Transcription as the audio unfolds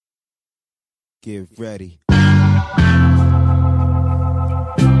Get ready.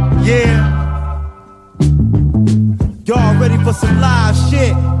 Yeah. Y'all ready for some live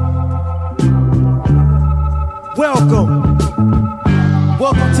shit? Welcome.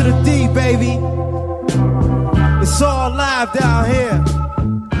 Welcome to the D, baby. It's all live down here.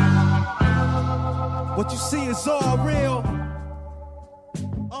 What you see is all real.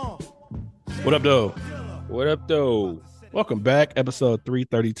 What up, though? What up, though? Welcome back, episode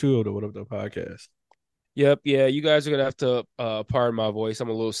 332 of the Wudupdoe podcast. Yep, yeah, you guys are gonna have to pardon my voice. I'm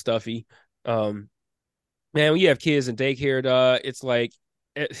a little stuffy. Man, when you have kids in daycare, it's like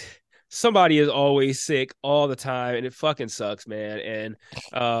somebody is always sick all the time, and it fucking sucks, man.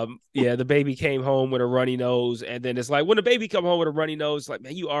 And yeah, the baby came home with a runny nose, and then it's like when the baby come home with a runny nose, it's like,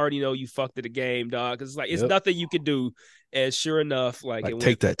 man, you already know you fucked at the game, dog. Because it's like it's nothing you can do. And sure enough, like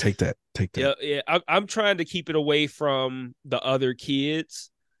take that. Yeah. I'm trying to keep it away from the other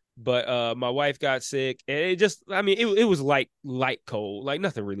kids, but my wife got sick, and it was like light cold, like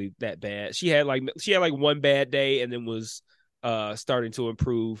nothing really that bad. She had like one bad day, and then was starting to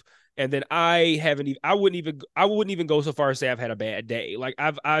improve. And then I wouldn't even go so far as say I've had a bad day. Like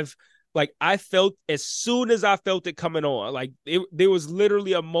I felt as soon as I felt it coming on, like there was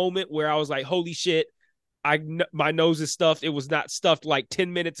literally a moment where I was like, holy shit. My nose is stuffed. It was not stuffed like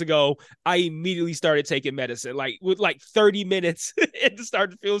 10 minutes ago. I immediately started taking medicine. Like with like 30 minutes to start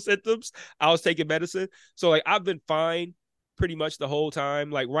to feel symptoms, I was taking medicine. So like I've been fine pretty much the whole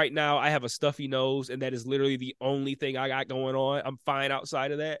time. Like right now I have a stuffy nose, and that is literally the only thing I got going on. I'm fine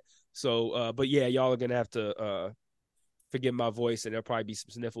outside of that. So but yeah, y'all are gonna have to forgive my voice, and there'll probably be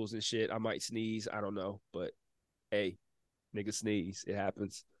some sniffles and shit. I might sneeze. I don't know. But hey, nigga sneeze. It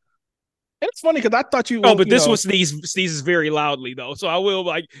happens. It's funny because I thought you. Oh, but this one sneezes very loudly though, so I will,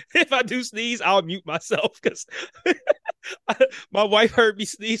 like, if I do sneeze, I'll mute myself because my wife heard me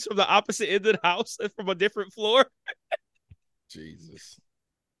sneeze from the opposite end of the house and from a different floor. Jesus.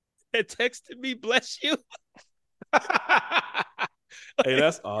 And texted me, "Bless you." Hey,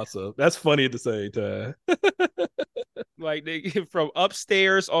 that's awesome. That's funny at the same time. Like they from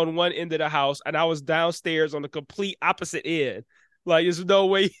upstairs on one end of the house, and I was downstairs on the complete opposite end. Like, there's no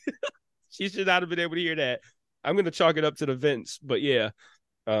way. She should not have been able to hear that. I'm gonna chalk it up to the vents, but yeah,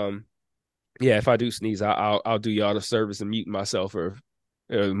 if I do sneeze, I'll do y'all the service and mute myself or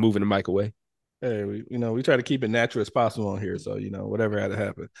moving the mic away. Hey, we try to keep it natural as possible on here, so whatever had to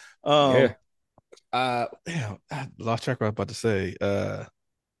happen. Damn, I lost track of what I was about to say. I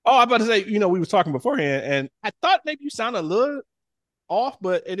was about to say, we was talking beforehand, and I thought maybe you sounded a little off,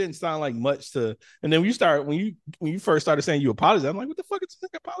 but it didn't sound like much to. And then when you first started saying you apologize, I'm like, what the fuck is this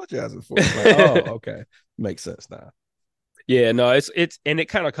nigga apologizing for? Like, oh, okay, makes sense now. Yeah, no, it's and it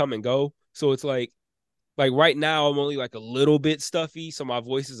kind of come and go. So it's like right now I'm only like a little bit stuffy, so my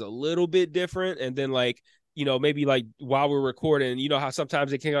voice is a little bit different. And then like maybe like while we're recording, you know how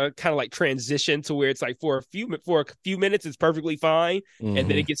sometimes it can kind of like transition to where it's like for a few minutes it's perfectly fine, and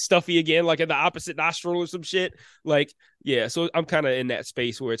then it gets stuffy again, like in the opposite nostril or some shit. Like, yeah, so I'm kind of in that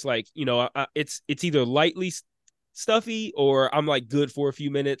space where it's like it's either lightly stuffy or I'm like good for a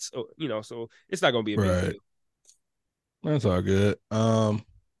few minutes, or, so it's not gonna be a big deal. That's all good.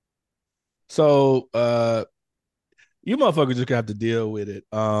 So you motherfuckers just have to deal with it.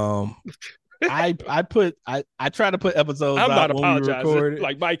 I try to put episodes I'm out not when we record it.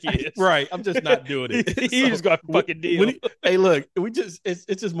 like Mikey is. Right. I'm just not doing it. You just got a fucking deal. Hey, look, it's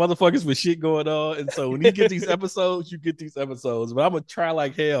just motherfuckers with shit going on. And so when you get these episodes, you get these episodes. But I'm gonna try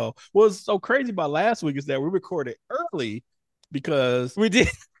like hell. What's so crazy about last week is that we recorded early because we did.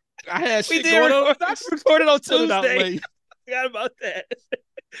 I had shit going on. I recorded on Tuesday. Forgot about that.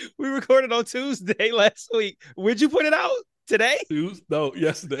 We recorded on Tuesday last week. When'd you put it out? Today? No,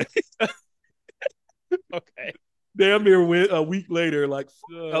 yesterday. Okay. Damn near a week later, like,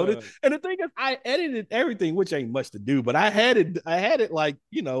 and the thing is, I edited everything, which ain't much to do, but I had it like,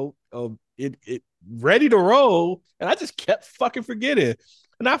 it ready to roll, and I just kept fucking forgetting.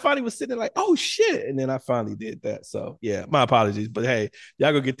 And I finally was sitting there like, oh shit, and then I finally did that. So yeah, my apologies, but hey,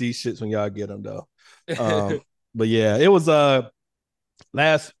 y'all go get these shits when y'all get them though. But yeah, it was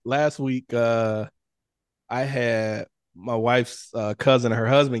last week. I had my wife's cousin and her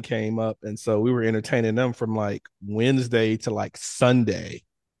husband came up, and so we were entertaining them from like Wednesday to like Sunday.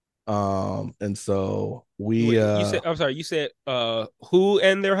 And so we you said who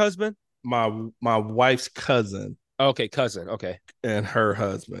and their husband? My wife's cousin. Okay, cousin. Okay. And her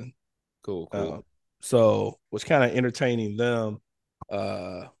husband. Cool. So was kind of entertaining them.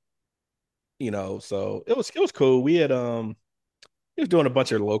 So it was cool. We had he was doing a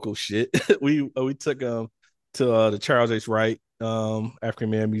bunch of local shit. we took him to the Charles H. Wright African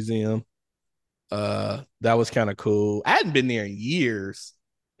American Museum, That was kind of cool. I hadn't been there in years.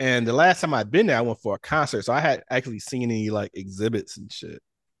 And the last time I'd been there, I went for a concert. So I had actually seen any like exhibits and shit.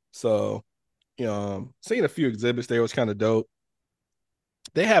 So, seeing a few exhibits there was kind of dope.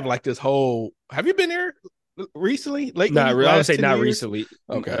 They have like this whole. Have you been there recently? Lately? Not really. I would say 10 not years? recently.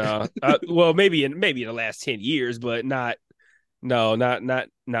 Okay. Well, maybe in the last 10 years, but not. No,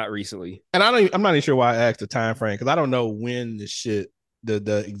 not recently. And I'm not even sure why I asked the time frame because I don't know when the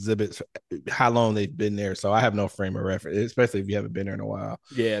exhibits, how long they've been there. So I have no frame of reference, especially if you haven't been there in a while.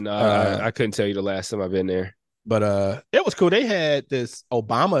 Yeah, no, I couldn't tell you the last time I've been there. But it was cool. They had this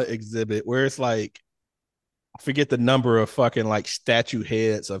Obama exhibit where it's like, I forget the number of fucking like statue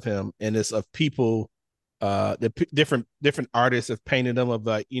heads of him, and it's of people, the different artists have painted them of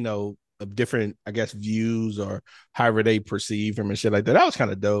like, of different, I guess, views or however they perceive him and shit like that. That was kind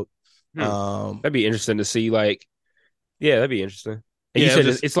of dope. That'd be interesting to see. Like, yeah, that'd be interesting. And you said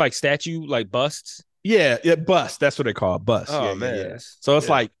it's like statue, like busts. Yeah, busts. That's what they call it, busts. Oh yeah, man. yeah. So it's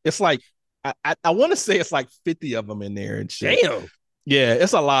like I want to say it's like 50 of them in there and shit. Damn. Yeah,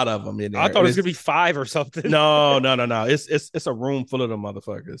 it's a lot of them in there. I thought it was gonna be 5 or something. No. It's a room full of them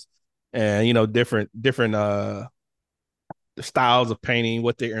motherfuckers, and different styles of painting,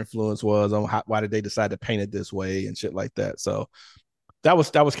 what their influence was on why did they decide to paint it this way and shit like that. So that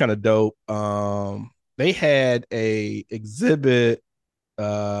was kind of dope. They had a exhibit.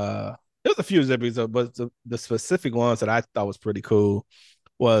 There was a few exhibits, but the specific ones that I thought was pretty cool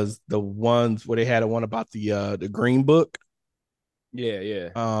was the ones where they had one about the Green Book. Yeah.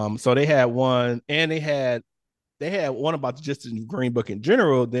 So they had one, and they had one about just the Green Book in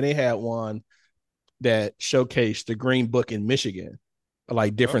general. Then they had one that showcased the Green Book in Michigan,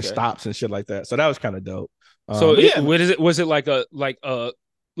 like different stops and shit like that. So that was kind of dope. So what is it? Was it like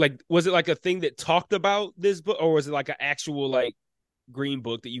was it like a thing that talked about this book, or was it like an actual like Green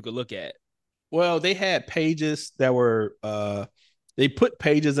Book that you could look at? Well, they had pages that were they put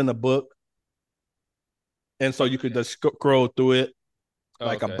pages in the book, and so you could just scroll through it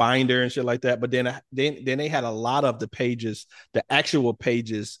like a binder and shit like that. But then they had a lot of the pages, the actual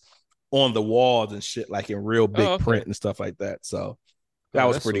pages on the walls and shit, like in real big print and stuff like that. So that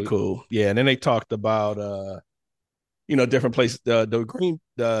was pretty cool. Yeah, and then they talked about different places.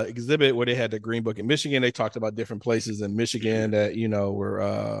 The exhibit where they had the Green Book in Michigan, they talked about different places in Michigan that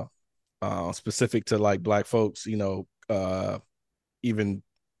were specific to like Black folks, even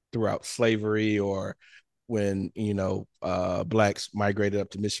throughout slavery or when Blacks migrated up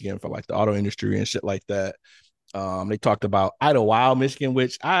to Michigan for like the auto industry and shit like that. They talked about Idlewild, Michigan,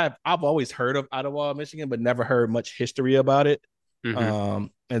 which I've always heard of Idlewild, Michigan, but never heard much history about it. Mm-hmm.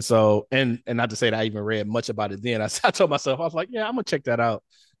 And so and not to say that I even read much about it then. I told myself, I was like, yeah, I'm gonna check that out,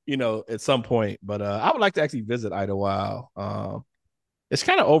 at some point. But I would like to actually visit Idlewild. It's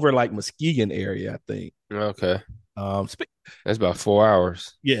kind of over like Muskegon area, I think. Okay. That's about 4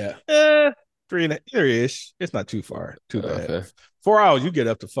 hours. Yeah. 3.5-ish. It's not too far. Too bad. Okay. 4 hours, you get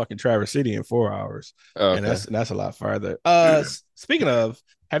up to fucking Traverse City in 4 hours. Okay. And that's a lot farther. Speaking of,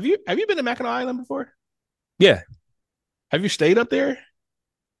 have you been to Mackinac Island before? Yeah. Have you stayed up there?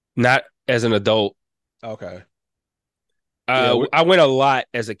 Not as an adult. Okay. I went a lot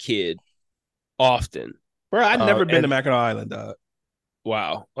as a kid. Often. Bro, I've never been to Mackinac Island, dog.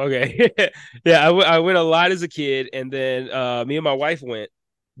 Wow. Okay. Yeah, I went a lot as a kid, and then me and my wife went,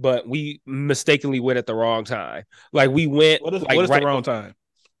 but we mistakenly went at the wrong time. Like we went. What is the wrong time?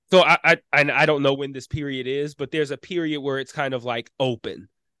 So I don't know when this period is, but there's a period where it's kind of like open,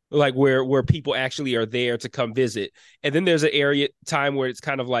 like where people actually are there to come visit, and then there's an time where it's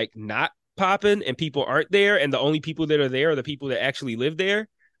kind of like not popping and people aren't there, and the only people that are there are the people that actually live there,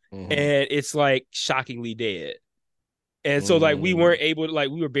 and it's like shockingly dead. And so like we weren't able to,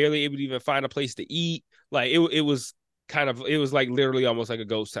 like we were barely able to even find a place to eat. Like it was like literally almost like a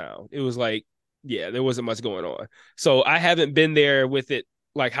ghost town. It was like, yeah, there wasn't much going on. So I haven't been there with it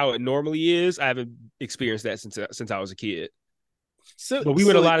like how it normally is. I haven't experienced that since I was a kid. But we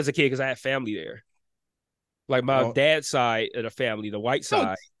went a lot as a kid because I had family there. Like my dad's side of the family, the white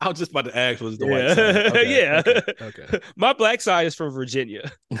side. I was just about to ask, was the white side? Okay, yeah. Okay. My black side is from Virginia.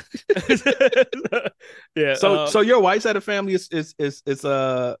 Yeah. So your white side of family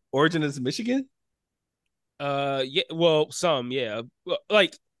is origin is Michigan? Yeah. Well, some, yeah.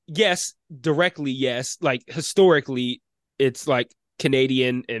 Like yes, directly yes. Like historically, it's like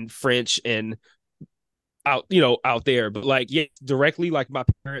Canadian and French and out there, but like yeah, directly like my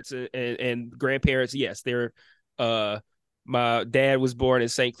parents and grandparents, yes, they're my dad was born in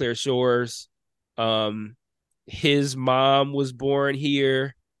St. Clair Shores. His mom was born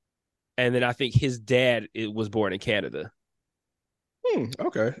here, and then I think his dad was born in Canada.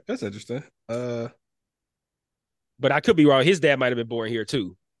 Okay, that's interesting. But I could be wrong. His dad might have been born here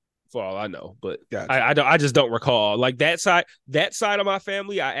too, for all I know. But Gotcha. I just don't recall. Like that side of my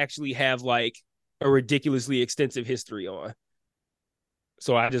family, I actually have like a ridiculously extensive history on.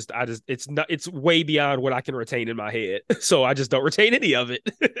 So it's way beyond what I can retain in my head. So I just don't retain any of it.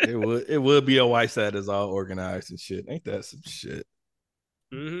 It would be a white side that's all organized and shit. Ain't that some shit?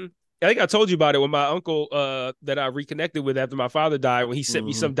 Mm-hmm. I think I told you about it when my uncle that I reconnected with after my father died, when he sent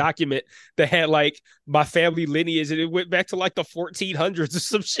me some document that had like my family lineage and it went back to like the 1400s or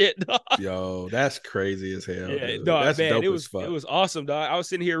some shit. Yo, that's crazy as hell. Yeah, Dude. no, That's man, dope as fuck. it was awesome, dog. I was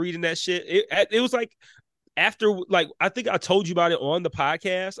sitting here reading that shit. It was like after, like, I think I told you about it on the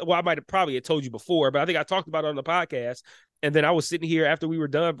podcast. Well, I might have probably had told you before, but I think I talked about it on the podcast. And then I was sitting here after we were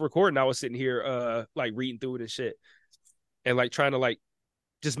done recording. I was sitting here like reading through it and shit, and like trying to like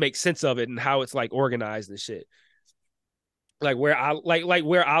just make sense of it and how it's like organized and shit. Like where I like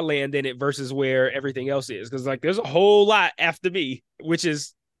where I land in it versus where everything else is. Because like there's a whole lot after me, which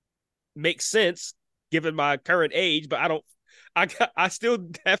is makes sense given my current age, but I still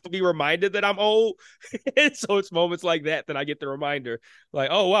have to be reminded that I'm old. And so it's moments like that I get the reminder. Like,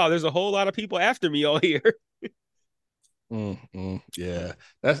 oh wow, there's a whole lot of people after me on here. Yeah.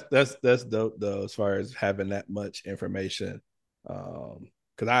 That's dope though, as far as having that much information.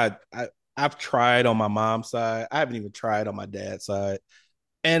 Because I've tried on my mom's side. I haven't even tried on my dad's side.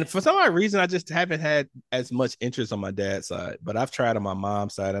 And for some odd reason, I just haven't had as much interest on my dad's side. But I've tried on my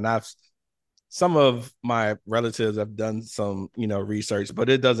mom's side, and some of my relatives have done some, research, but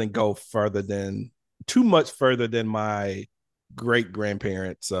it doesn't go too much further than my great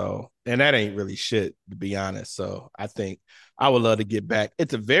grandparents. So, and that ain't really shit, to be honest. So I think I would love to get back at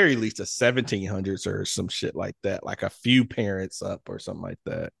the very least a 1700s or some shit like that, like a few parents up or something like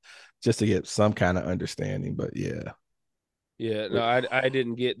that, just to get some kind of understanding. But yeah. Yeah, no, I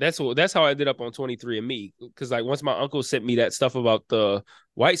didn't get that's how I ended up on 23andMe, because like once my uncle sent me that stuff about the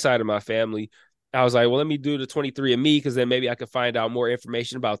white side of my family, I was like, well, let me do the 23andMe because then maybe I could find out more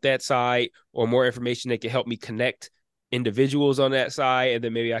information about that side or more information that can help me connect individuals on that side, and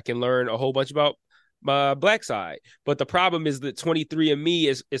then maybe I can learn a whole bunch about my black side. But the problem is that 23andMe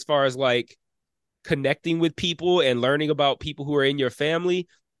is as far as like connecting with people and learning about people who are in your family,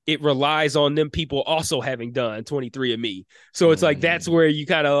 it relies on them people also having done 23andMe. So it's like that's where you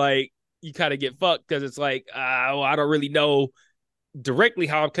kind of get fucked, because it's like, well, I don't really know directly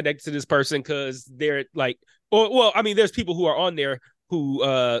how I'm connected to this person because they're like, well, I mean, there's people who are on there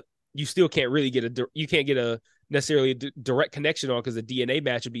who you still can't really get a necessarily direct connection on because the DNA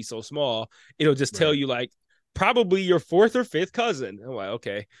match would be so small. It'll just tell you like probably your fourth or fifth cousin. I'm like,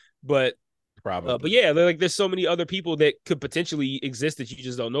 okay, but yeah, like there's so many other people that could potentially exist that you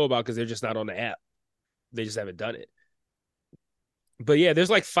just don't know about because they're just not on the app. They just haven't done it. But yeah,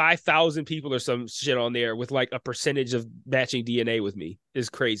 there's like 5,000 people or some shit on there with like a percentage of matching DNA with me. It's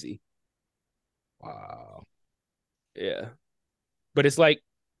crazy. Wow. Yeah. But it's like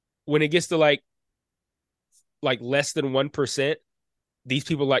when it gets to like less than 1%, these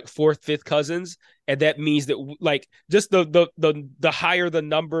people like fourth, fifth cousins, and that means that like just the higher the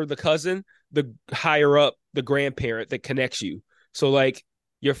number the cousin, the higher up the grandparent that connects you. So like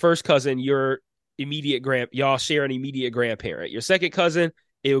your first cousin, your y'all share an immediate grandparent. Your second cousin,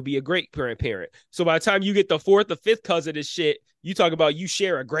 it would be a great grandparent. So by the time you get the fourth or fifth cousin and shit, you talk about you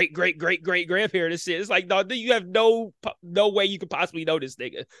share a great grandparent and shit. It's like, no, you have no way you could possibly know this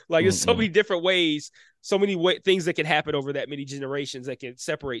nigga. Like there's so many different ways, so many things that can happen over that many generations that can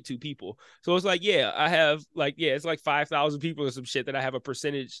separate two people. So it's like, yeah, I have like, yeah, it's like 5,000 people or some shit that I have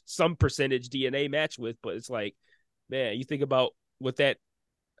some percentage DNA match with. But it's like, man, you think about what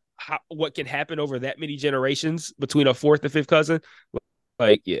can happen over that many generations between a fourth and fifth cousin.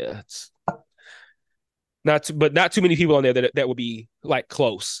 Like, yeah, it's not too many people on there that would be like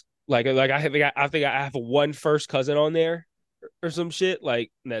close. Like I think I have one first cousin on there or some shit.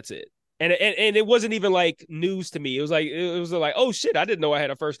 Like, and that's it. And it wasn't even like news to me. It was like, oh shit, I didn't know I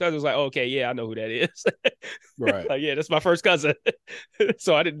had a first cousin. It was like, okay, yeah, I know who that is. Right. Like, yeah, that's my first cousin.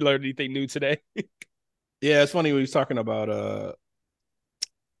 So I didn't learn anything new today. Yeah, it's funny when he was talking about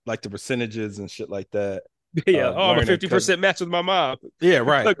like the percentages and shit like that. Yeah, I'm a 50% match with my mom. Yeah,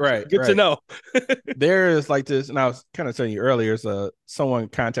 right. Good to know. There is like this, and I was kind of telling you earlier, someone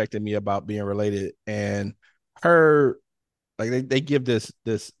contacted me about being related, and her, like they give this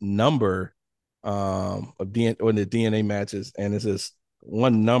number of when the DNA matches, and it's this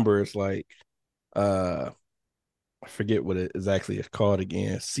one number is like I forget what it exactly is called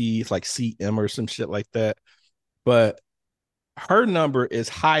again. It's like CM or some shit like that. But her number is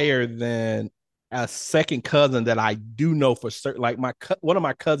higher than a second cousin that I do know for certain. Like one of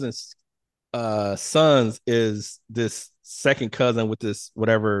my cousins' sons is this second cousin with this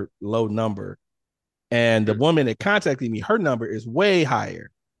whatever low number, and the woman that contacted me, her number is way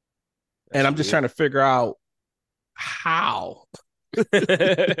higher, and I'm just trying to figure out how.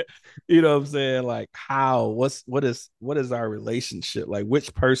 You know what I'm saying? Like how? What is our relationship? Like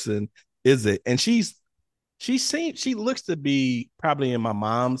which person is it? And she looks to be probably in my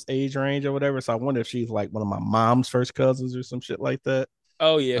mom's age range or whatever. So I wonder if she's like one of my mom's first cousins or some shit like that.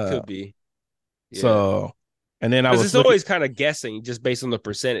 Oh yeah, could be. Yeah. So, and then I was always kind of guessing just based on the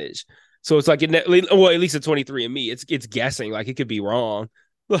percentage. So it's like, at least at 23andMe, it's guessing. Like it could be wrong.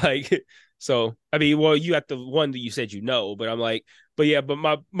 Like, so I mean, well, you got the one that you said but I'm like, but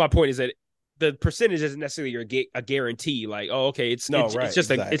my point is that the percentage isn't necessarily a guarantee. Like, oh, okay, it's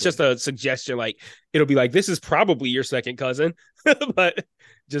just a suggestion. Like it'll be like, this is probably your second cousin, but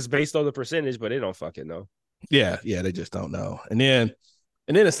just based on the percentage. But they don't fucking know. Yeah, they just don't know. And then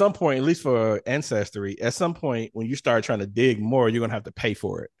at some point, at least for Ancestry, at some point when you start trying to dig more, you're gonna have to pay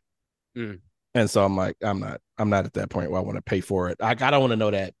for it. And so I'm like, I'm not at that point where I want to pay for it. I don't want to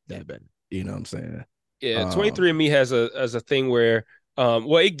know that bad. You know what I'm saying? Yeah, 23andMe has a thing where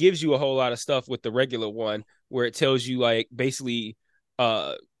it gives you a whole lot of stuff with the regular one where it tells you like basically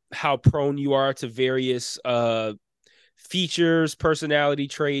how prone you are to various features, personality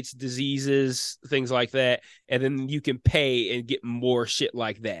traits, diseases, things like that. And then you can pay and get more shit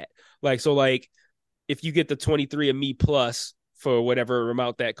like that. Like, so like if you get the 23andMe Plus for whatever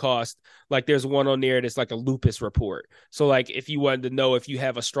amount that cost, like there's one on there that's like a lupus report. So like if you wanted to know if you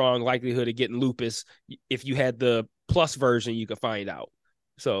have a strong likelihood of getting lupus, if you had the plus version, you could find out.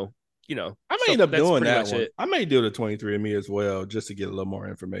 So, you know, I may end up doing that one. I may do the 23andMe as well, just to get a little more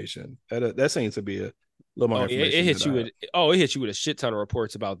information. That seems to be a little more information. It hits you with a shit ton of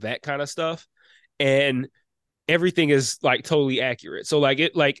reports about that kind of stuff. And everything is like totally accurate. So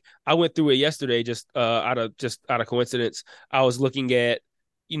like I went through it yesterday just out of coincidence. I was looking at,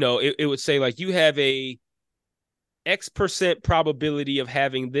 you know, it would say like you have a X% probability of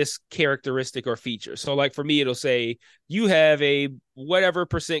having this characteristic or feature. So like for me, it'll say you have a whatever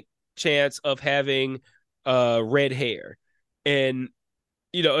percent chance of having red hair. And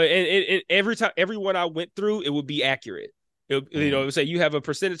you know, and everyone I went through, it would be accurate. It would say you have a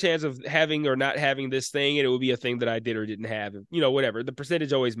percentage chance of having or not having this thing, and it would be a thing that I did or didn't have. You know, whatever. The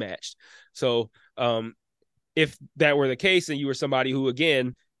percentage always matched. So if that were the case, and you were somebody who,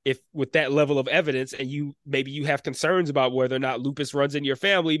 again, if with that level of evidence, and maybe you have concerns about whether or not lupus runs in your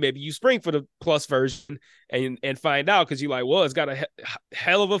family, maybe you spring for the plus version and find out because you're like, well, it's got a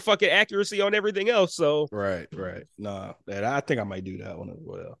hell of a fucking accuracy on everything else. So right. No, I think I might do that one as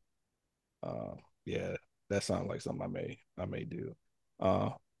well. Yeah. That sounds like something I may do.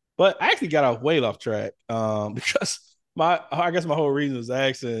 But I actually got way off track because I guess my whole reason was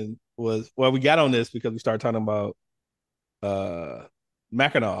asking was, well, we got on this because we started talking about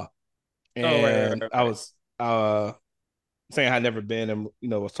Mackinac, and right. I was saying I'd never been, and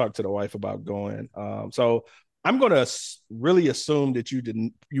was talking to the wife about going. So I'm gonna really assume that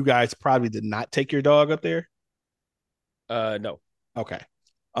you guys probably did not take your dog up there. No. Okay.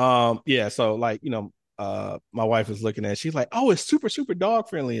 Yeah. So like my wife was looking at it, she's like, oh, it's super, super dog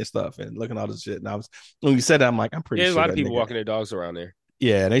friendly and stuff, and looking at all this shit. And when you said that, I'm like, I'm pretty sure. There's a lot of people walking their dogs around there.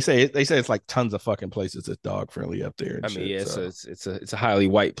 Yeah, and they say it's like tons of fucking places that's dog friendly up there. So it's a highly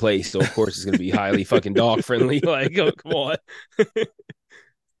white place, so of course it's gonna be highly fucking dog friendly. Like, oh, come on.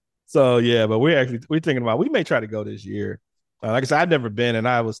 So yeah, but we're thinking about, we may try to go this year. Like I said, I've never been, and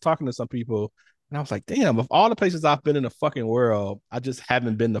I was talking to some people, and I was like, damn, of all the places I've been in the fucking world, I just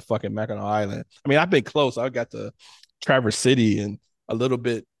haven't been to fucking Mackinac Island. I mean, I've been close. I got to Traverse City and a little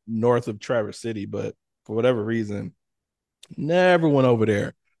bit north of Traverse City, but for whatever reason, never went over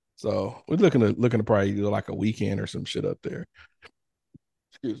there. So we're looking to probably do like a weekend or some shit up there.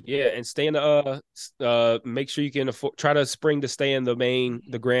 Excuse me. Yeah, and stay in the make sure you can try to spring to stay in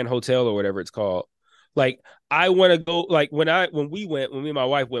the Grand Hotel or whatever it's called. Like, I want to go, like when me and my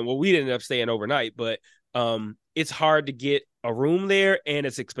wife went, well, we didn't end up staying overnight, but it's hard to get a room there and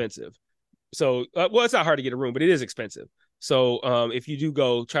it's expensive. So, it's not hard to get a room, but it is expensive. So if you do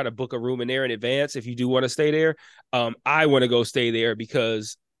go, try to book a room in there in advance, if you do want to stay there, I want to go stay there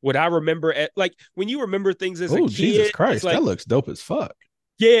because what I remember when you remember things as a kid. Oh, Jesus Christ, that looks dope as fuck.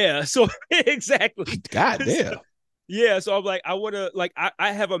 Yeah, so exactly. God damn. Yeah, so I'm like, I want to, like,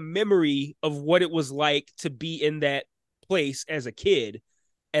 I have a memory of what it was like to be in that place as a kid.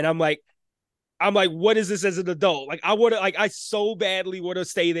 And I'm like, what is this as an adult? Like, I so badly want to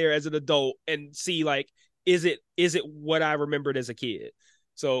stay there as an adult and see, like, is it what I remembered as a kid?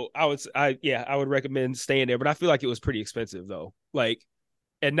 So I would recommend staying there, but I feel like it was pretty expensive though. Like,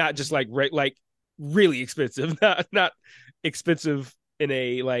 and not just like really expensive, not expensive in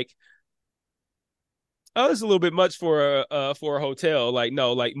a like, oh, it's a little bit much for a hotel. Like,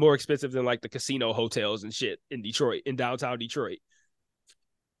 no, like more expensive than like the casino hotels and shit in Detroit, in downtown Detroit.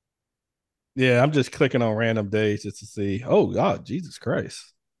 Yeah, I'm just clicking on random days just to see. Oh God, Jesus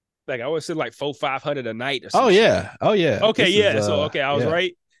Christ. Like I would say like 400-500 a night or Oh something. yeah. Oh yeah. Okay, This yeah. is So okay, I was yeah.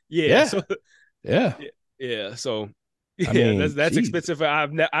 right. Yeah. Yeah. So Yeah. yeah. So I yeah, mean, that's Jesus. expensive. I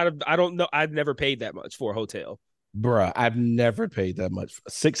don't know. I've never paid that much for a hotel. Bruh, I've never paid that much.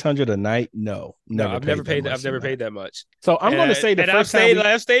 600 a night? No, No, never I've never paid that paid. much I've never in paid that. that much. So I'm going to say the first time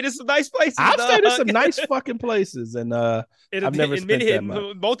I've stayed in some nice places. I've dog. stayed in some nice fucking places, and I've never spent that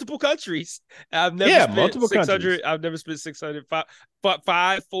much. Multiple countries. I've never Yeah, spent multiple 600. countries. I've never spent 600.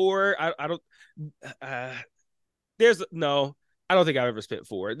 Five, 4. I don't. There's no. I don't think I've ever spent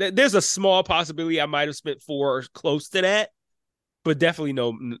 4. There's a small possibility I might have spent 4 or close to that, but definitely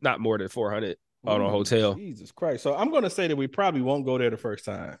no, not more than 400 on a hotel. Jesus Christ! So I'm going to say that we probably won't go there the first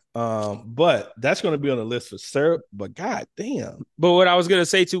time. But that's going to be on the list for syrup. But god damn. But what I was going to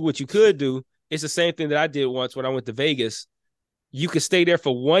say too, what you could do, it's the same thing that I did once when I went to Vegas. You could stay there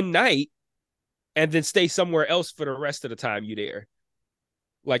for one night and then stay somewhere else for the rest of the time you there.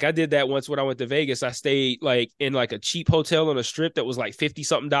 Like I did that once when I went to Vegas. I stayed like in like a cheap hotel on a strip that was like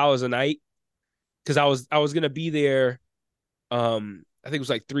 $50-something a night. Cause I was gonna be there. I think it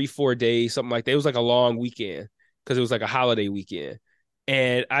was like 3-4 days, something like that. It was like a long weekend because it was like a holiday weekend.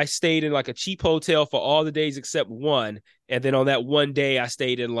 And I stayed in like a cheap hotel for all the days except one. And then on that one day, I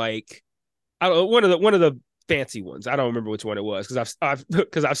stayed in like, I don't know, one of the fancy ones. I don't remember which one it was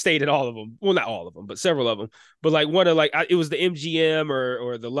because I've stayed in all of them. Well, not all of them, but several of them. But like one of like it was the MGM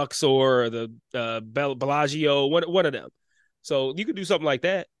or the Luxor or the Bellagio, one of them. So you could do something like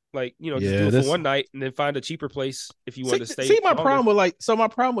that. Like, you know, just do it for one night and then find a cheaper place if you want to stay. See, my longer. problem my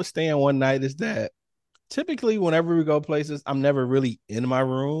problem with staying one night is that typically whenever we go places, I'm never really in my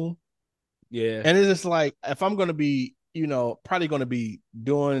room. Yeah. And it's just like, if I'm going to be, you know, probably going to be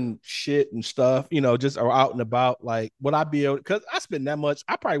doing shit and stuff, you know, just or out and about, like, would I be able, because I spend that much,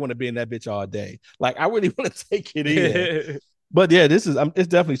 I probably want to be in that bitch all day. Like, I really want to take it in. But yeah, it's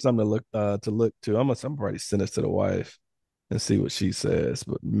definitely something to look to. I'm probably send this to the wife and see what she says.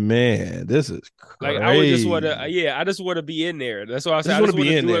 But man, this is crazy. Like I would just want to, I just want to be in there. That's why I said I just want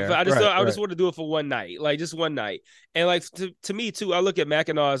to do it. I just want to do it for one night, like just one night. And like to me too, I look at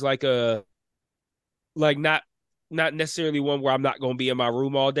Mackinac as like a, like not necessarily one where I'm not going to be in my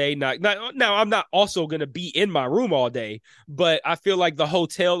room all day. Now I'm not also going to be in my room all day, but I feel like the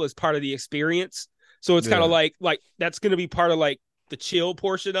hotel is part of the experience. So it's kind of like that's going to be part of like the chill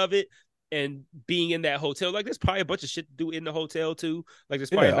portion of it. And being in that hotel, like there's probably a bunch of shit to do in the hotel too. Like there's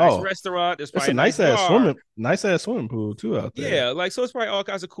probably a nice restaurant. There's probably a nice ass swimming pool too out there. Yeah, like so it's probably all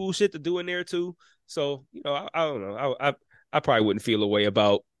kinds of cool shit to do in there too. So you know, I don't know. I probably wouldn't feel a way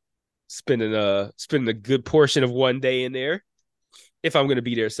about spending a good portion of one day in there if I'm going to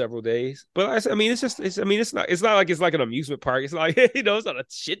be there several days. But I mean, it's not like it's like an amusement park. It's like, you know, it's not a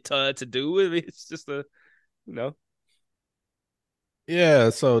shit ton to do. I mean, it's just a, you know. Yeah,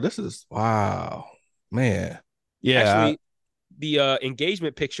 so this is wow, man. Yeah, actually, the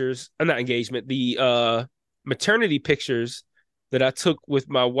engagement pictures, not engagement, the maternity pictures that I took with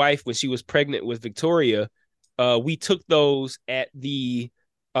my wife when she was pregnant with Victoria, we took those at the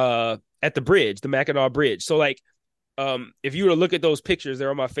bridge, the Mackinac Bridge. So like, if you were to look at those pictures, they're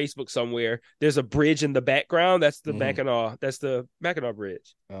on my Facebook somewhere. There's a bridge in the background. That's the Mackinac. That's the Mackinac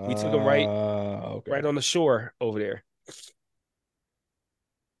Bridge. We took them right on the shore over there.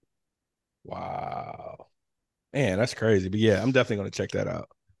 Wow, man, that's crazy. But yeah, I'm definitely gonna check that out.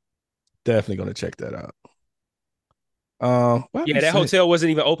 Definitely gonna check that out. That hotel wasn't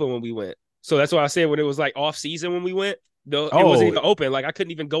even open when we went, so that's why I said when it was like off season when we went, it wasn't even open. Like I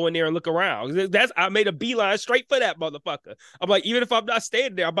couldn't even go in there and look around. I made a beeline straight for that motherfucker. I'm like, even if I'm not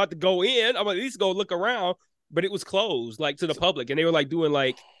staying there, I'm about to go in. I'm like, at least go look around. But it was closed, like to the public, and they were like doing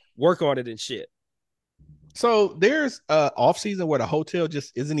like work on it and shit. So there's off season where the hotel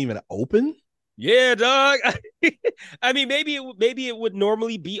just isn't even open. Yeah, dog. I mean, maybe it would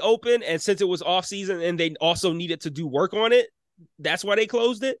normally be open, and since it was off season and they also needed to do work on it, that's why they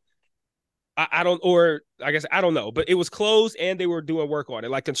closed it. I guess I don't know, but it was closed and they were doing work on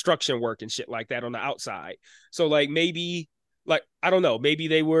it, like construction work and shit like that on the outside. So like maybe, like I don't know, maybe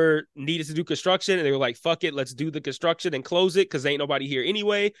they were needed to do construction and they were like, fuck it, let's do the construction and close it because ain't nobody here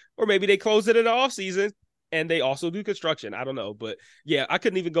anyway. Or maybe they closed it in the off season and they also do construction. I don't know. But yeah, I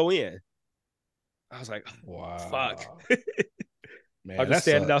couldn't even go in. I was like, wow, fuck. Man, I'm just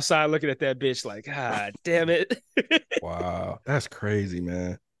standing outside looking at that bitch like, God damn it. Wow, that's crazy,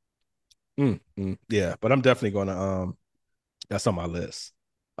 man. Yeah, but I'm definitely gonna that's on my list.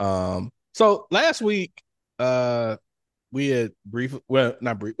 So last week, we had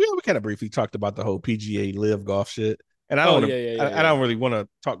not brief, we kind of briefly talked about the whole PGA Live Golf shit, and I don't want to, I don't really want to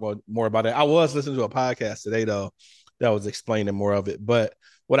talk more about it. I was listening to a podcast today though that was explaining more of it, but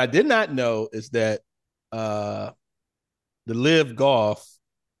what I did not know is that the Live Golf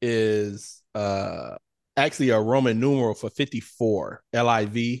is actually a Roman numeral for 54,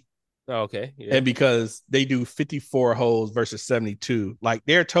 LIV. Oh, okay. Yeah. And because they do 54 holes versus 72, like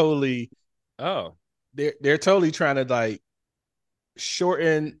they're totally trying to like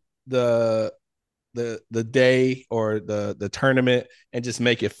shorten the day or the tournament and just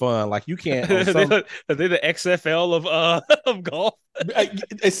make it fun. Like you can't are they the XFL of golf?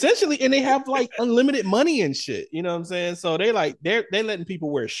 Essentially, and they have like unlimited money and shit. You know what I'm saying? So they're letting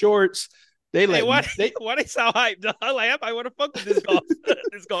people wear shorts. Why they sound hyped, dog? Like, I might want to fuck with this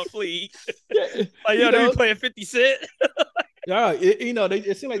golf league. Like, yo, they be playing 50 Cent. Yeah,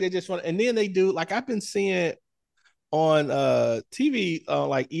 it seems like they just want, and then they do like I've been seeing on TV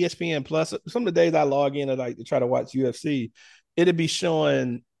like ESPN Plus. Some of the days I log in to try to watch UFC, it'd be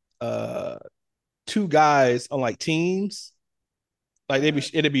showing two guys on like teams. Like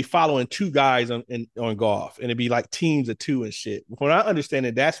it'd be following two guys on golf, and it'd be like teams of two and shit. When I understand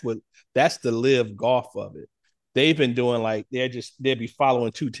it, that's the Live Golf of it. They've been doing like they'd be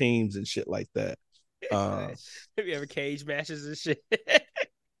following two teams and shit like that. Maybe having cage matches and shit.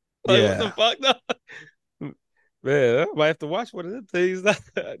 What the fuck, no? Man, I might have to watch one of them things.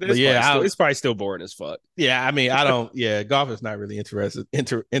 It's probably still boring as fuck. Yeah, I mean, I don't. Yeah, golf is not really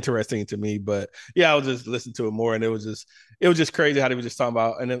interesting to me. But yeah, I was just listening to it more, and it was just crazy how they were just talking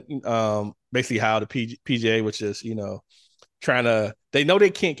about, and then basically how the PGA was just trying to. They know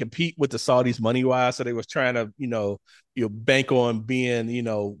they can't compete with the Saudis money wise, so they was trying to bank on being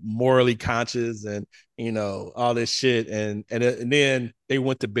morally conscious and all this shit, and then they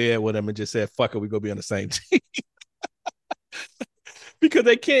went to bed with them and just said, "Fuck it, we gonna be on the same team." Because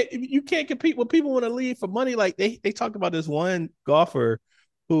you can't compete when people want to leave for money. Like they talked about this one golfer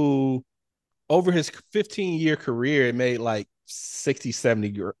who over his 15-year career made like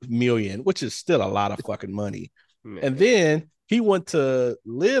 60-70 million, which is still a lot of fucking money. Man. And then he went to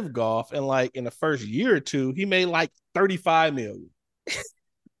Live Golf, and like in the first year or two, he made like 35 million.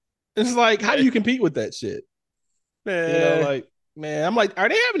 It's like, how do you compete with that shit? Man. Man, I'm like, are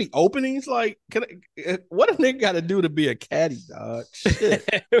they having any openings? Like, what if they got to do to be a caddy, dog? Shit.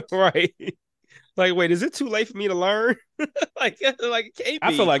 Right. Like, wait, is it too late for me to learn? like it can't be.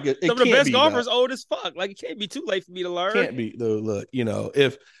 I feel like it some of the best golfers old as fuck. Like, it can't be too late for me to learn. Can't be. Look, can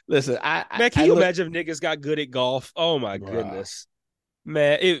you imagine if niggas got good at golf? Oh my goodness,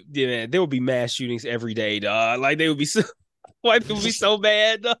 man, there would be mass shootings every day, dog. Like they would be white people would be so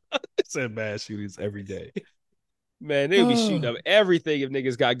bad. Dog. Said mass shootings every day. Man, they would be shooting up everything if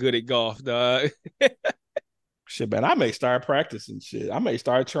niggas got good at golf, dog. Shit, man, I may start practicing shit. I may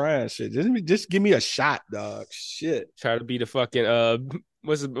start trying shit. Just give me a shot, dog. Shit. Try to be the fucking Adam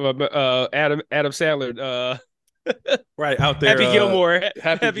Sandler right out there.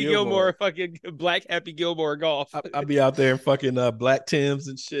 Happy Gilmore, fucking black Happy Gilmore golf. I'll be out there in fucking black Tims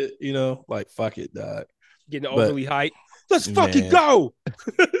and shit, like fuck it, dog. Getting overly hyped. Let's fucking go.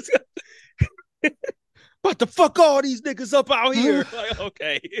 About to fuck all these niggas up out here. Like,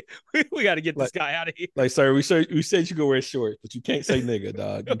 okay, we got to get this guy out of here. Like, sir, we said you could wear shorts, but you can't say nigga,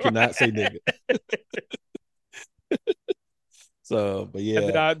 dog. You cannot say nigga. So, but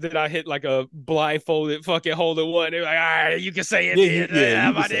yeah. Then I hit like a blindfolded fucking hole in one. They're like, all right, you can say it.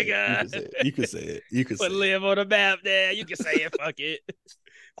 My nigga. You can say it. You can say it. Put Live on the map there. You can say it. Fuck it.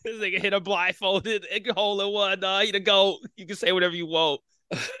 This nigga hit a blindfolded hole in one. You the GOAT. You can say whatever you want.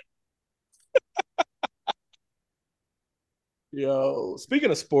 Yo, speaking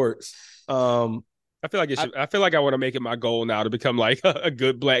of sports, I feel like I want to make it my goal now to become like a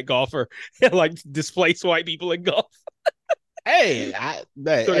good black golfer and like displace white people in golf. They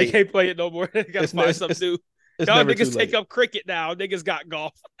can't play it no more. They gotta find something new. Y'all niggas take up cricket now. Niggas got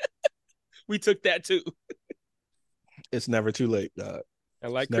golf. We took that too. It's never too late, dog.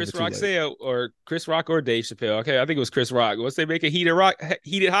 And like Chris Rock said, or Chris Rock or Dave Chappelle. Okay, I think it was Chris Rock. Once they make a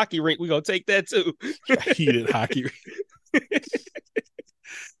heated hockey rink, we gonna take that too. Heated hockey rink.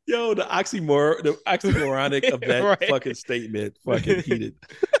 Yo, the oxymoronic of that fucking statement, fucking heated.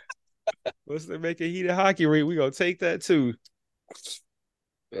 Once they make a heated hockey rink, we gonna take that too.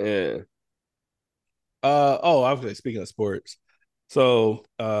 Yeah. I was speaking of sports. So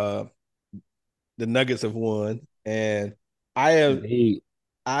the Nuggets have won, and I have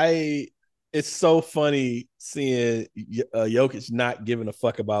I it's so funny seeing Jokic not giving a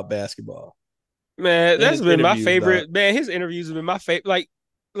fuck about basketball Man, in that's his been my interviews, dog. favorite. Man, his interviews have been my favorite.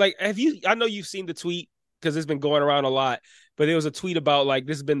 Like, have you? I know you've seen the tweet because it's been going around a lot. But there was a tweet about like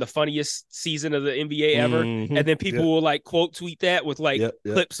this has been the funniest season of the NBA ever, Mm-hmm. and then people Yep, will like quote tweet that with like yep.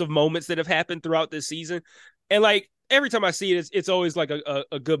 clips of moments that have happened throughout this season, and like every time I see it, it's always like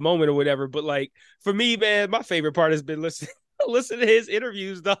a good moment or whatever. But like for me, man, my favorite part has been listening listen to his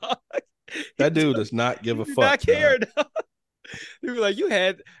interviews, dog. That dude does not give He a do fuck, not dog. care, dog. They were like, you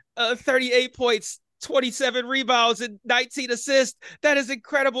had 38 points, 27 rebounds, and 19 assists. That is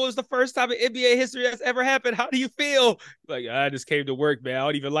incredible. It's the first time in NBA history that's ever happened. How do you feel? Like, I just came to work, man. I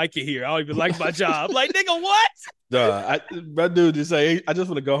don't even like it here. I don't even like my job. Like, nigga, what? Dog, my dude just say, hey, I just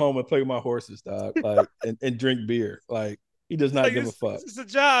want to go home and play with my horses, dog. Like, and drink beer. Like, he does not Like, give a fuck. it's a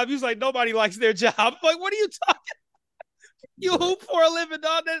job. He was like, nobody likes their job. I'm like, what are you talking? You Bruh. hoop for a living,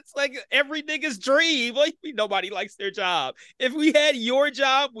 dog. That's like every nigga's dream. Like, nobody likes their job. If we had your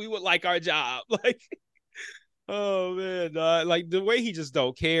job, we would like our job. Like, oh man, like the way he just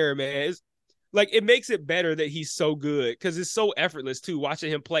don't care, man. It's, like it makes it better that he's so good because it's so effortless too.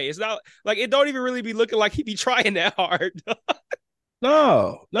 Watching him play, it's not like it don't even really be looking like he be trying that hard.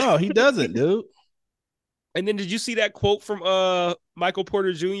 No, he doesn't, dude. And then did you see that quote from Michael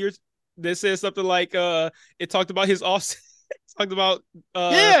Porter Jr. that says something like it talked about his off talked about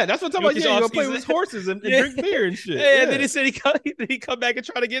Yeah, that's what I'm talking about. Jokic Yeah, you off gonna play with season. his horses and Yeah. drink beer and shit. Yeah, Yeah. and then he said he come back and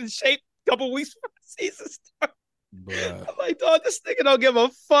try to get in shape a couple weeks before the season starts. Bruh. I'm like, dog, this nigga don't give a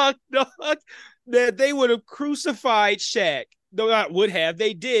fuck, dog. That they would have crucified Shaq. No, not would have.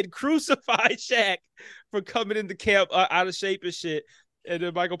 They did crucify Shaq for coming into camp out of shape and shit. And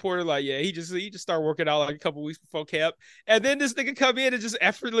then Michael Porter, like, yeah, he just started working out like a couple weeks before camp. And then this nigga come in and just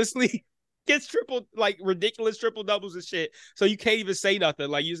effortlessly gets like ridiculous triple doubles and shit. So you can't even say nothing.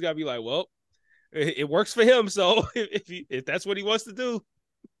 Like you just gotta be like, well, it works for him. So if that's what he wants to do,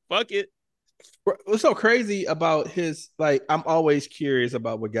 fuck it. What's so crazy about his, like, I'm always curious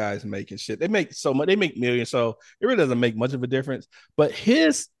about what guys make and shit. They make so much, they make millions, so it really doesn't make much of a difference. But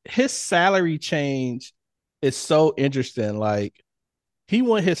his salary change is so interesting. Like, he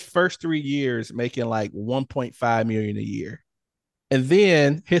went his first 3 years making like 1.5 million a year. And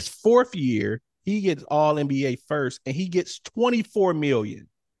then his fourth year, he gets all NBA first and he gets 24 million.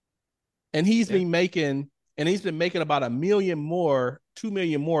 And he's been making about a million more, 2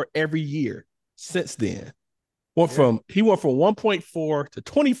 million more every year since then. He went from 1.4 to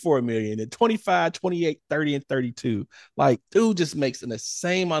 24 million and 25, 28, 30, and 32. Like, dude just makes the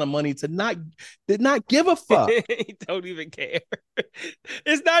same amount of money did not give a fuck. He don't even care.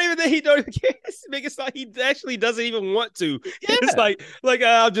 It's not even that he don't even care. It's like he actually doesn't even want to. Yeah. It's like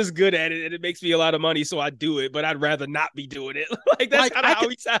I'm just good at it and it makes me a lot of money, so I do it, but I'd rather not be doing it. Like that's Like, kind of how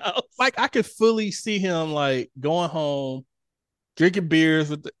he sounds. Like, I could fully see him like going home, drinking beers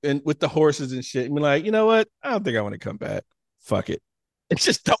with the horses and shit, and be like, you know what? I don't think I want to come back. Fuck it. And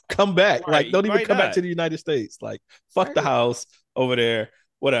just don't come back. Right, Like, don't even come back not? to the United States. Like, fuck the house over there,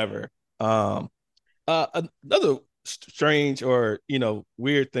 whatever. Another strange or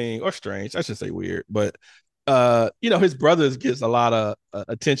weird thing, or strange, I should say weird, but his brothers gets a lot of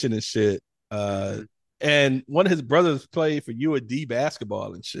attention and shit. And one of his brothers played for UAD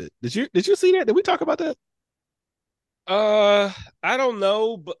basketball and shit. Did you see that? Did we talk about that? I don't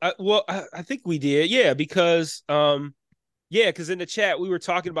know, but I think we did. Yeah, because because in the chat we were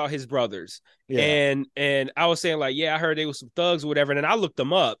talking about his brothers, Yeah. and I was saying like, yeah, I heard they were some thugs or whatever, and then I looked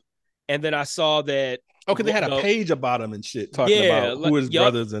them up, and then I saw that. Okay, they had a page about him and shit, talking about who his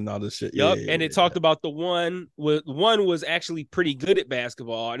brothers and all this shit. Yep, and it talked about the one was actually pretty good at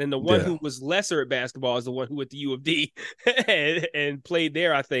basketball, and then the one who was lesser at basketball is the one who went to U of D and played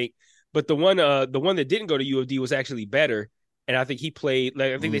there, I think. But the one that didn't go to U of D was actually better, and I think he played.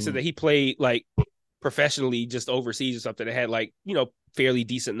 Like I think they said that he played like professionally just overseas or something. That had like fairly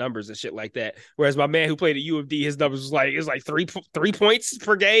decent numbers and shit like that. Whereas my man who played at U of D, his numbers was like three points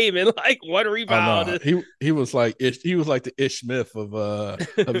per game and like one rebound. He was like the Ish Smith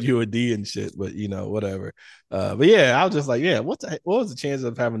of U of D and shit. But whatever. But yeah, I was just like, yeah, what was the chance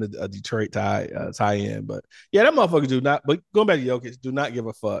of having a Detroit tie in? But yeah, that motherfucker do not. But going back to Jokic, do not give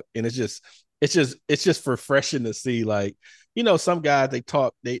a fuck. And it's just refreshing to see, like, some guys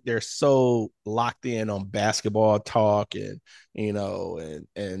they're so locked in on basketball talk and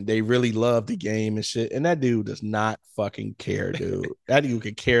and they really love the game and shit. And that dude does not fucking care, dude. That dude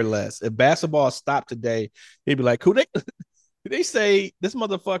could care less. If basketball stopped today, he'd be like, who they say this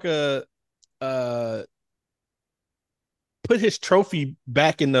motherfucker put his trophy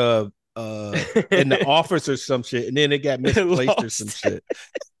back in the in the office or some shit, and then it got misplaced or some shit.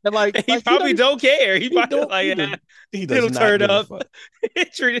 And he probably don't care. He probably he does it'll not turn give a up. fuck.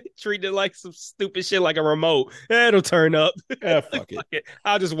 treat it like some stupid shit like a remote. It'll turn up. Fuck it.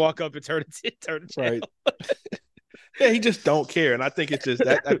 I'll just walk up and turn the channel. Right. Yeah, he just don't care, and I think it's just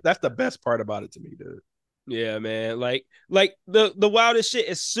that's the best part about it to me, dude. Yeah, man. Like the wildest shit.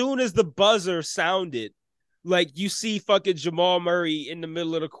 As soon as the buzzer sounded, like you see fucking Jamal Murray in the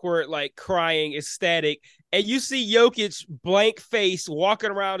middle of the court, like crying, ecstatic, and you see Jokic blank face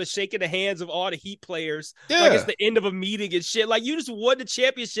walking around and shaking the hands of all the Heat players, like it's the end of a meeting and shit. Like you just won the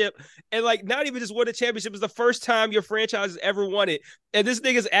championship, and like not even just won the championship, it's the first time your franchise has ever won it, and this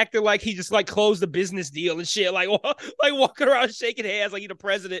nigga's acting like he just like closed a business deal and shit, like walking around shaking hands like he the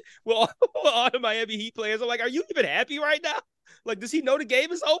president with all the Miami Heat players. I'm like, are you even happy right now? Like, does he know the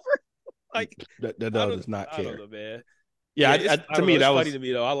game is over? Like that does not care, know, man. Yeah, to me that was funny to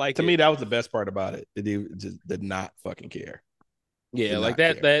me though. I like to me that was the best part about it. That he just did not fucking care. Yeah, like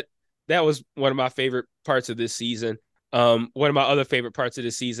that was one of my favorite parts of this season. One of my other favorite parts of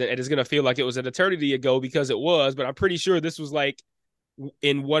this season, and it's gonna feel like it was an eternity ago because it was, but I'm pretty sure this was like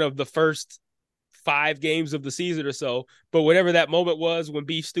in one of the first 5 games of the season or so. But whatever that moment was when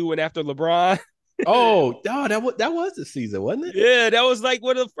Beef Stew went after LeBron. That was the season, wasn't it? Yeah, that was like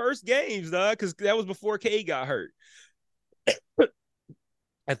one of the first games, dog, because that was before K got hurt.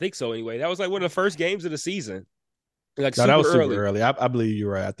 I think so. Anyway, that was like one of the first games of the season. Like that was super early. I believe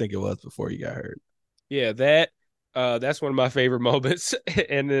you're right. I think it was before he got hurt. Yeah, that's one of my favorite moments.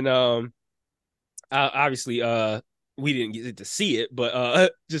 And then obviously we didn't get to see it,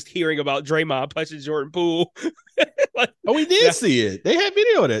 but just hearing about Draymond punching Jordan Poole. Like, we did see it. They had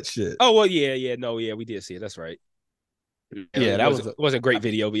video of that shit. Oh well, yeah, we did see it. That's right. Yeah, that wasn't a great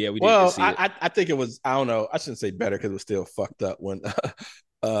video, but yeah, we did see it. I think it was. I don't know. I shouldn't say better because it was still fucked up when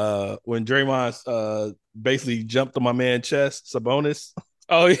Draymond basically jumped on my man's chest, Sabonis.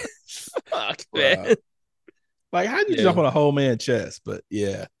 Oh yeah, fuck man. Like, how'd you jump on a whole man's chest? But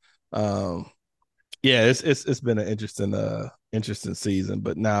yeah, it's been an interesting season.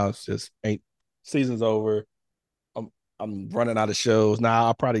 But now it's just season's over. I'm running out of shows now.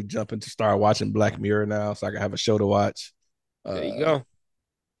 I'll probably jump into start watching Black Mirror now, so I can have a show to watch. There you go.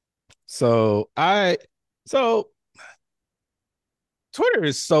 So Twitter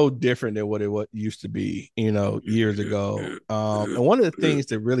is so different than what it used to be, years ago. And one of the things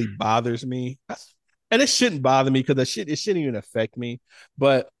that really bothers me, and it shouldn't bother me because it shouldn't even affect me,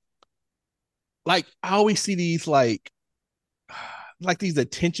 but like I always see these like these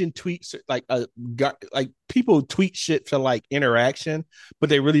attention tweets, like people tweet shit for like interaction, but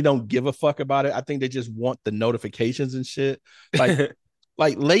they really don't give a fuck about it. I think they just want the notifications and shit. Like,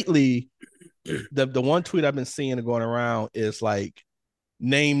 like lately, the one tweet I've been seeing going around is like,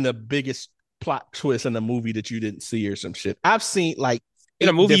 name the biggest plot twist in a movie that you didn't see or some shit. I've seen like in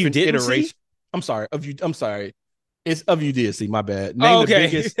a movie you didn't see. I'm sorry. It's of you did see. My bad. Name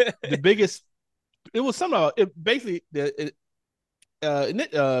the biggest. It was somehow basically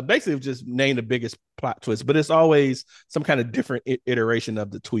just name the biggest plot twist, but it's always some kind of different iteration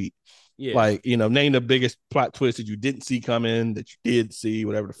of the tweet. Yeah. Like, name the biggest plot twist that you didn't see coming, that you did see,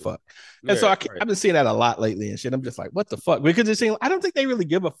 whatever the fuck. And so I've been seeing that a lot lately and shit. I'm just like, what the fuck? Because I don't think they really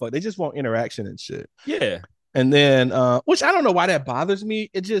give a fuck. They just want interaction and shit. Yeah. And then, which I don't know why that bothers me.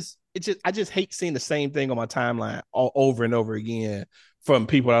 I just hate seeing the same thing on my timeline all over and over again from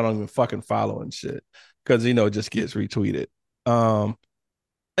people I don't even fucking follow and shit. Because, it just gets retweeted.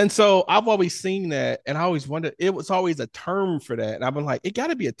 And so I've always seen that, and I always wondered, it was always a term for that. And I've been like, it got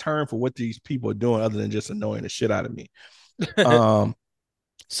to be a term for what these people are doing other than just annoying the shit out of me.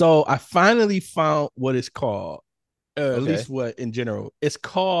 So I finally found what it's called, at least what in general. It's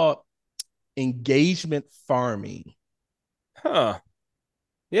called engagement farming. Huh.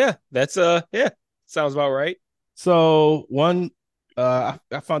 Yeah, that's sounds about right. So I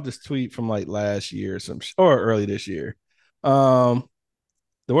found this tweet from like last year or early this year.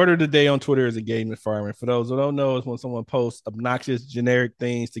 The word of the day on Twitter is engagement farming. For those who don't know, it's when someone posts obnoxious, generic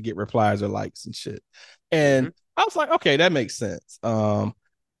things to get replies or likes and shit. And I was like, okay, that makes sense. And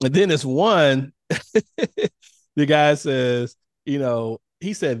then this one, the guy says,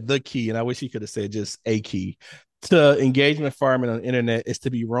 he said the key, and I wish he could have said just a key to engagement farming on the internet is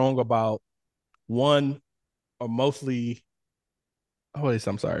to be wrong about one or mostly.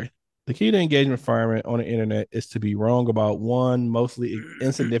 I'm sorry. The key to engagement farming on the internet is to be wrong about one mostly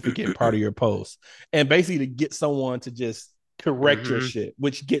insignificant part of your post, and basically to get someone to just correct your shit,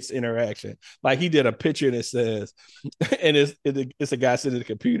 which gets interaction. Like he did a picture that says, and it's a guy sitting at the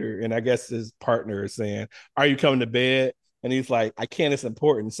computer, and I guess his partner is saying, "Are you coming to bed?" And he's like, I can't, it's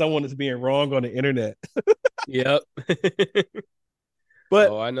important. Someone is being wrong on the internet. Yep. But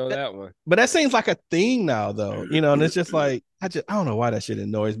oh, I know that one. But that seems like a thing now, though, and it's just like I don't know why that shit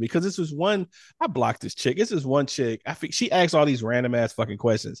annoys me because this was one I blocked this chick. This is one chick. I think she asks all these random ass fucking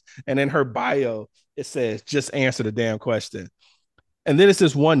questions, and in her bio it says just answer the damn question. And then it's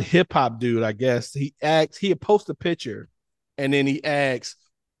this one hip hop dude. I guess he posts a picture, and then he asks,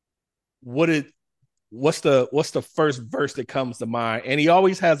 what's the first verse that comes to mind? And he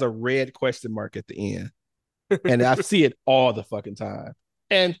always has a red question mark at the end, and I see it all the fucking time.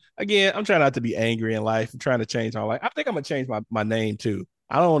 And again, I'm trying not to be angry in life. I'm trying to change my life. I think I'm gonna change my name too.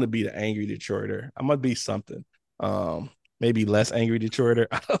 I don't want to be the angry Detroiter. I'm gonna be something. Maybe less angry Detroiter.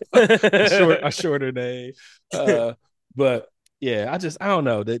 a shorter name. But yeah, I don't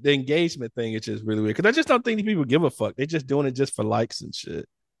know. The engagement thing is just really weird because I just don't think these people give a fuck. They're just doing it just for likes and shit.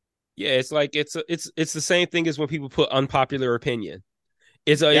 Yeah, it's like it's the same thing as when people put unpopular opinion.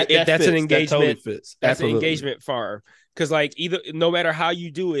 That's an engagement. That totally fits. That's an engagement farm. Because like either no matter how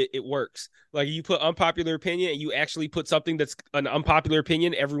you do it, it works. Like you put unpopular opinion and you actually put something that's an unpopular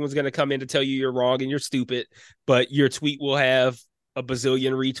opinion, everyone's gonna come in to tell you you're wrong and you're stupid, but your tweet will have a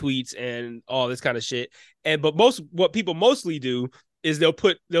bazillion retweets and all this kind of shit. But what people mostly do is they'll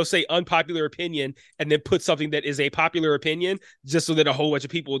say unpopular opinion and then put something that is a popular opinion just so that a whole bunch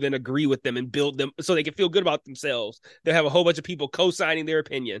of people will then agree with them and build them so they can feel good about themselves. They'll have a whole bunch of people co-signing their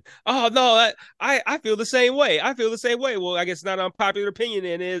opinion. Oh no, I feel the same way. I feel the same way. Well, I guess it's not an unpopular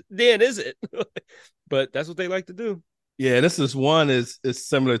opinion then is it? But that's what they like to do. Yeah, this is one is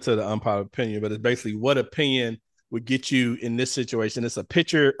similar to the unpopular opinion, but it's basically what opinion would get you in this situation. It's a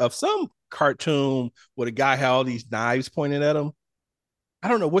picture of some cartoon where the guy had all these knives pointed at him. I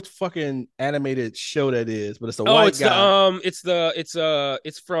don't know what fucking animated show that is, but it's a white guy.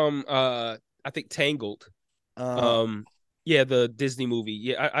 It's from I think Tangled. Yeah, the Disney movie.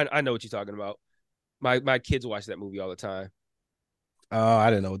 Yeah, I know what you're talking about. My kids watch that movie all the time. Oh,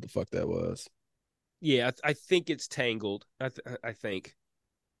 I didn't know what the fuck that was. Yeah, I think it's Tangled. I think.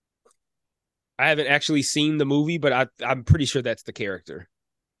 I haven't actually seen the movie, but I'm pretty sure that's the character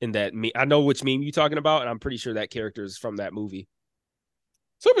in that. I know which meme you're talking about, and I'm pretty sure that character is from that movie.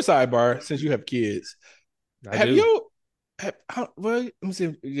 Super sidebar, since you have kids, let me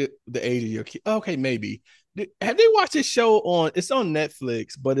see the age of your kid. Okay, maybe. Have they watched this show it's on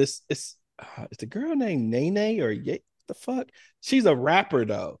Netflix, but it's the girl named Nene or what the fuck? She's a rapper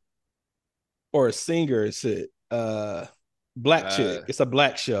though. Or a singer, is it? Black chick. It's a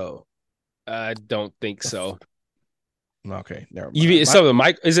black show. I don't think so. Okay, never mind. Something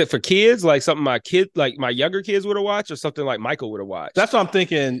is it for kids? Like something my younger kids would have watched, or something like Michael would have watched? That's what I'm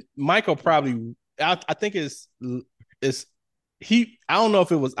thinking. Michael probably. I think it's he. I don't know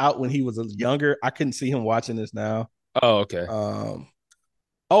if it was out when he was younger. I couldn't see him watching this now. Oh, okay.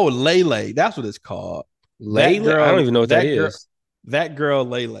 Lele. That's what it's called. Lele. I don't even know what that is. That girl,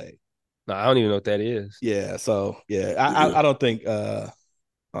 Lele. No, I don't even know what that is. Yeah. So yeah, I don't think.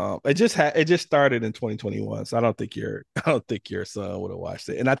 It just started in 2021, so I don't think your son would have watched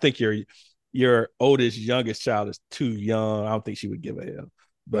it, and I think your youngest child is too young. I don't think she would give a hell.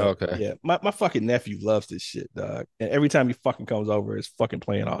 But okay, yeah, my fucking nephew loves this shit, dog, and every time he fucking comes over, it's fucking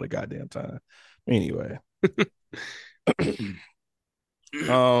playing all the goddamn time. Anyway,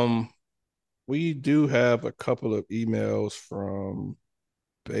 we do have a couple of emails from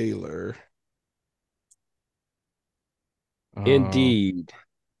Baylor. Indeed.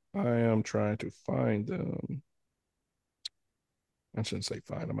 I am trying to find them. I shouldn't say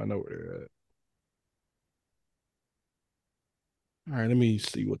find them. I know where they're at. All right, let me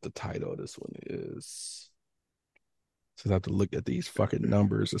see what the title of this one is. So I have to look at these fucking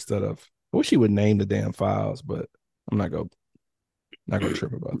numbers instead of. I wish he would name the damn files, but I'm not gonna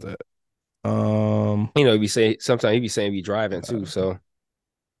trip about that. Sometimes he'd be saying be driving too. So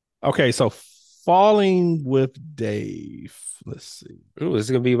okay, so Falling with Dave. Let's see. Ooh, is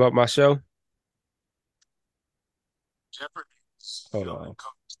it gonna be about my show? Jeopardy. Hold on.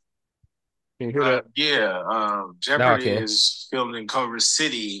 Can you hear that? Jeopardy is filmed in Culver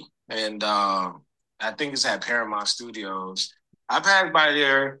City, and I think it's at Paramount Studios. I pass by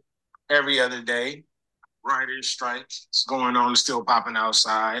there every other day. Writers' strike is going on, still popping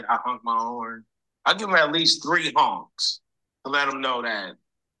outside. I honk my horn. I give them at least 3 honks to let them know that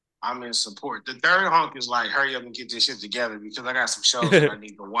I'm in support. The third honk is like, hurry up and get this shit together because I got some shows that I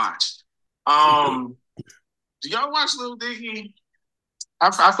need to watch. Do y'all watch Lil Dicky?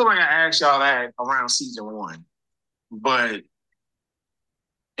 I feel like I asked y'all that around season 1, but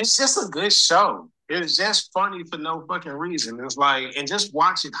it's just a good show. It's just funny for no fucking reason. It's like, and just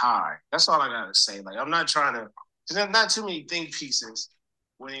watch it high. That's all I gotta say. Like, I'm not trying to there's not too many think pieces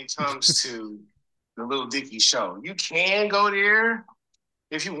when it comes to the Lil Dicky show. You can go there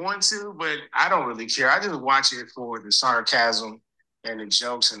if you want to, but I don't really care. I just watch it for the sarcasm and the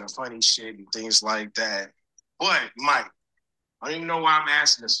jokes and the funny shit and things like that. But Mike, I don't even know why I'm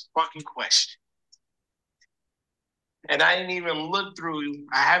asking this fucking question. And I didn't even look through.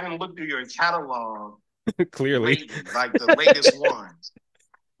 I haven't looked through your catalog clearly, lately, like the latest ones.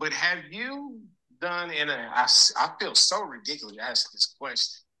 But have you done? I feel so ridiculous asking this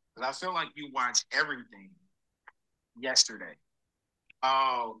question because I feel like you watched everything yesterday.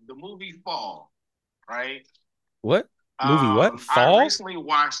 The movie Fall, right? What movie? What Fall? I recently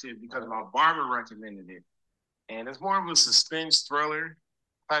watched it because my barber recommended it, and it's more of a suspense thriller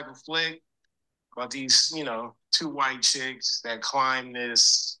type of flick about these, two white chicks that climb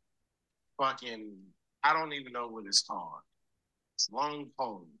this fucking, I don't even know what it's called. It's long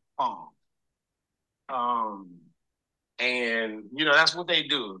pole. And that's what they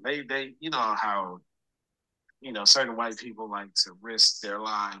do. They how certain white people like to risk their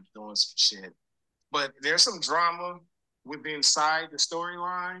lives doing some shit. But there's some drama within inside the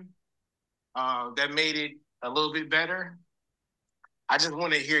storyline that made it a little bit better. I just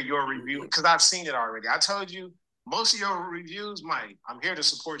want to hear your review because I've seen it already. I told you most of your reviews, Mike, I'm here to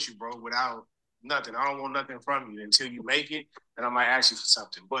support you, bro, without nothing. I don't want nothing from you until you make it, and I might ask you for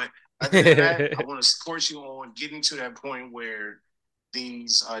something. But other than that, I want to support you on getting to that point where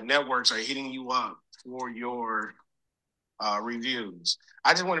these networks are hitting you up for your reviews.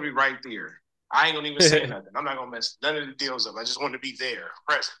 I just want to be right there. I ain't going to even say nothing. I'm not going to mess none of the deals up. I just want to be there,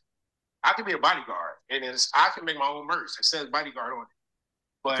 present. I can be a bodyguard, and I can make my own merch that says bodyguard on it.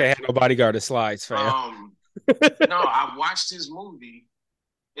 But can't have no bodyguard that slides, fam. No, I watched this movie.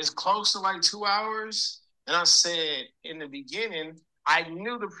 It's close to like 2 hours. And I said in the beginning, I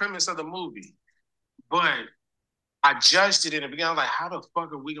knew the premise of the movie, but I judged it in the beginning. I was like, how the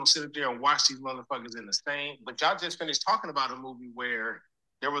fuck are we going to sit up there and watch these motherfuckers in the same? But y'all just finished talking about a movie where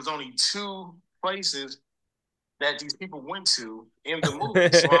there was only 2 places that these people went to in the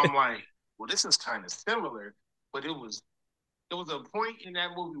movie. So I'm like, well, this is kind of similar, but it was a point in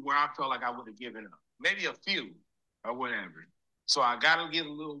that movie where I felt like I would have given up. Maybe a few or whatever. So I got to give a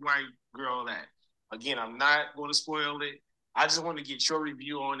little white girl that. Again, I'm not going to spoil it. I just want to get your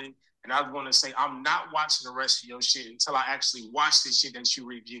review on it. And I want to say I'm not watching the rest of your shit until I actually watch the shit that you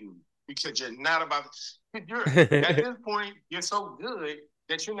reviewed. Because you're not about to. At this point, you're so good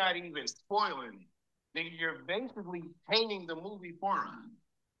that you're not even spoiling it. Nigga, you're basically painting the movie for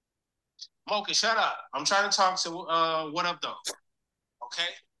us. Mocha, shut up. I'm trying to talk to Wudupdoe. Okay?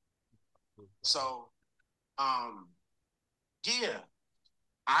 So, yeah.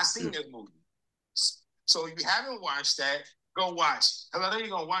 I seen this movie. So if you haven't watched that, go watch it. Because I know you're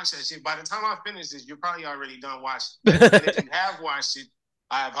going to watch that shit. By the time I finish this, you're probably already done watching it. And if you have watched it,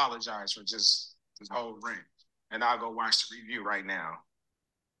 I apologize for just this whole rant. And I'll go watch the review right now.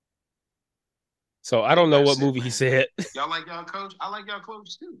 So I don't know what movie he said. Y'all like y'all coach? I like y'all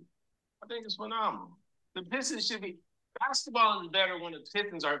coach too. I think it's phenomenal. The Pistons should be basketball is better when the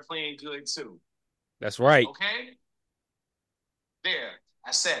Pistons are playing good too. That's right. Okay? There.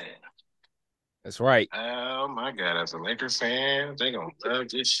 I said it. That's right. Oh my God. As a Lakers fan, they gonna love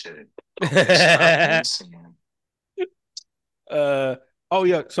this shit. Oh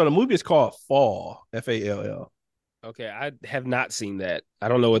yeah. So the movie is called Fall. Fall. Okay, I have not seen that. I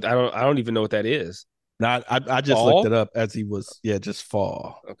don't know what I don't even know what that is. No, I just looked it up as he was just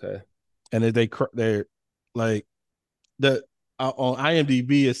Fall. Okay. And they're like on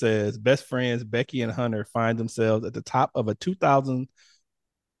IMDb it says best friends Becky and Hunter find themselves at the top of a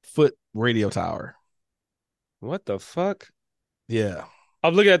 2,000-foot radio tower. What the fuck? Yeah.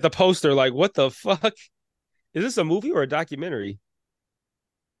 I'm looking at the poster like, what the fuck? Is this a movie or a documentary?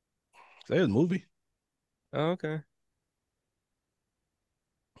 It's a movie. Oh, okay.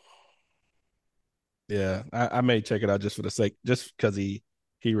 Yeah, I may check it out just for the sake, just because he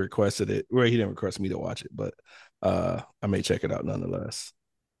requested it. Well, he didn't request me to watch it, but I may check it out nonetheless.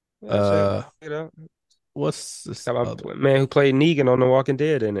 Check it out. What's this man who played Negan on The Walking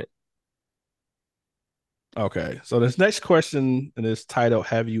Dead in it? Okay, so this next question in this title,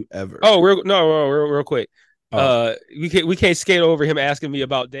 have you ever? Oh, real quick. We can't skate over him asking me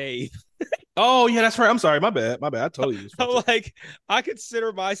about Dave. Oh yeah, that's right. I'm sorry, my bad. I told you. Like, I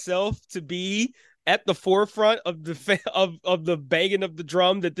consider myself to be at the forefront of the of the banging of the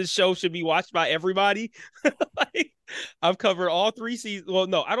drum that this show should be watched by everybody. Like, I've covered all 3 seasons. Well,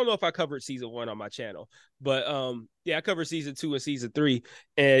 no, I don't know if I covered season 1 on my channel, but yeah, I covered season 2 and season 3,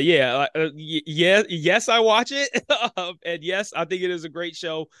 and yeah, yes, I watch it, and yes, I think it is a great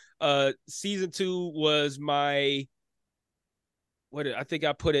show. Season 2 was my I think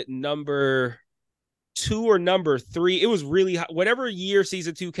I put it number 2 or number 3. It was really high. Whatever year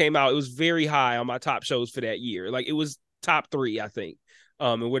season 2 came out, it was very high on my top shows for that year. Like it was top 3, I think,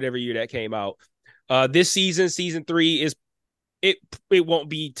 in whatever year that came out. This season 3 is it won't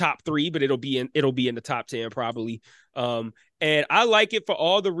be top 3, but it'll be in the top 10 probably. And I like it for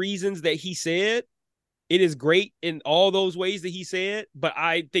all the reasons that he said. It is great in all those ways that he said, but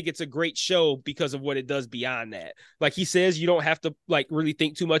I think it's a great show because of what it does beyond that. Like he says, you don't have to like really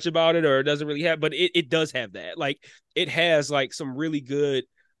think too much about it, or it doesn't really have, but it does have that. Like it has like some really good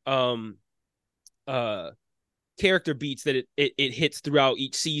character beats that it hits throughout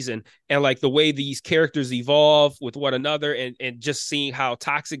each season, and like the way these characters evolve with one another, and just seeing how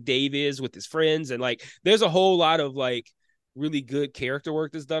toxic Dave is with his friends, and like there's a whole lot of like really good character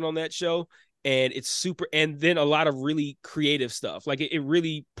work that's done on that show. And it's super, and then a lot of really creative stuff. Like it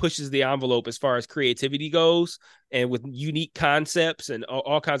really pushes the envelope as far as creativity goes, and with unique concepts and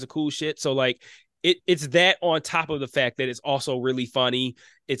all kinds of cool shit. So like it's that on top of the fact that it's also really funny.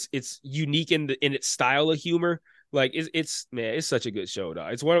 It's unique in its style of humor. Like it's man, it's such a good show, though.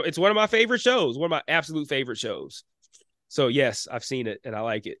 It's one of my favorite shows, one of my absolute favorite shows. So yes, I've seen it and I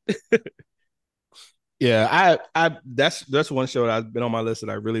like it. Yeah, I that's one show that I've been on my list that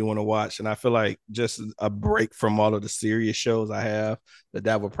I really want to watch, and I feel like just a break from all of the serious shows I have,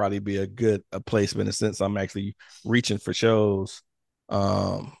 that would probably be a placement. And since I'm actually reaching for shows,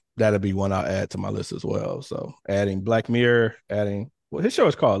 that'll be one I'll add to my list as well. So adding Black Mirror, his show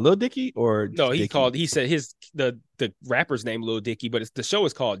is called Lil Dicky, or no, he said the rapper's name Lil Dicky, but the show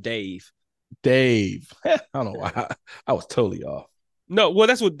is called Dave. Dave. I don't know why I was totally off. No, well,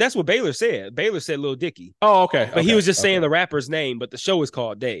 that's what Baylor said. Baylor said Lil Dicky. Oh, okay. But he was just saying the rapper's name, but the show is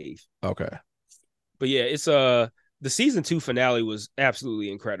called Dave. Okay. But yeah, it's the season 2 finale was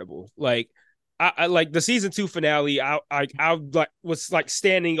absolutely incredible. Like I like the season 2 finale. I like was like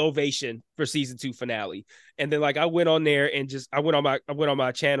standing ovation for season 2 finale. And then like I went on there and I went on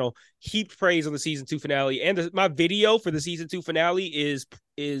my channel, heaped praise on the season 2 finale, and my video for the season 2 finale is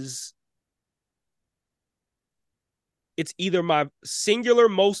it's either my singular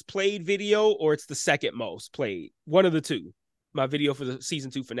most played video or it's the second most played. One of the two. My video for the season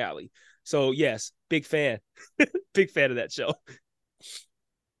 2 finale. So yes, big fan. Big fan of that show.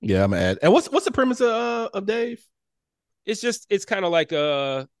 Yeah, I'm at. And what's the premise of Dave? It's kind of like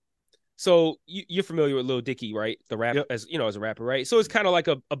so you're familiar with Lil Dicky, right? The rap, yep. As a rapper, right? So it's kind of like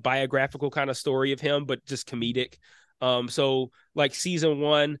a biographical kind of story of him, but just comedic. So like season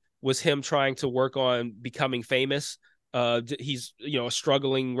 1 was him trying to work on becoming famous. He's a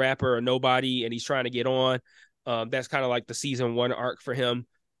struggling rapper, a nobody, and he's trying to get on. That's kind of like the season 1 arc for him.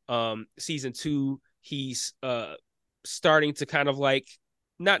 Season 2, he's starting to kind of like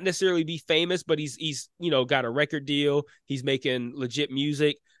not necessarily be famous, but he's got a record deal. He's making legit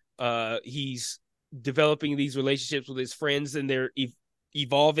music. He's developing these relationships with his friends, and they're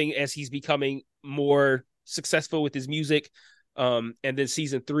evolving as he's becoming more successful with his music. And then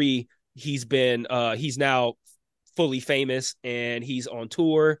season 3, he's now fully famous, and he's on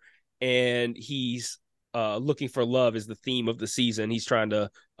tour, and he's looking for love is the theme of the season. He's trying to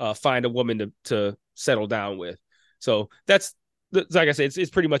find a woman to settle down with. So that's like I said,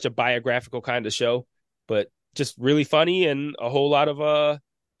 it's pretty much a biographical kind of show, but just really funny and a whole lot of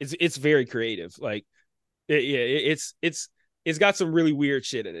it's very creative. Like it's got some really weird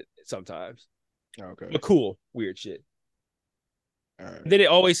shit in it sometimes. Okay, but cool weird shit. Right. Then it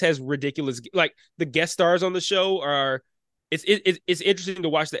always has ridiculous, like the guest stars on the show are. It's interesting to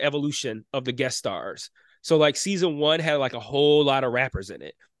watch the evolution of the guest stars. So like season 1 had like a whole lot of rappers in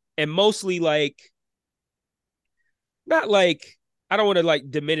it, and mostly like not like I don't want to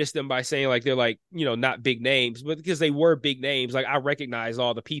like diminish them by saying like they're like not big names, but because they were big names, like I recognize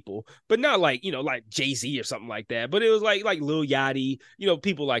all the people, but not like like Jay-Z or something like that. But it was like Lil Yachty,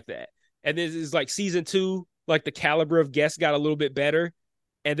 people like that. And this is like season 2. Like the caliber of guests got a little bit better.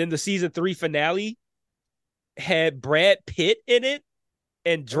 And then the season 3 finale had Brad Pitt in it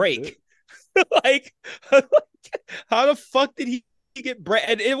and Drake. Like, how the fuck did he get Brad?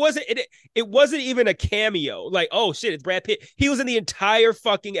 And it wasn't even a cameo. Like, oh shit, it's Brad Pitt. He was in the entire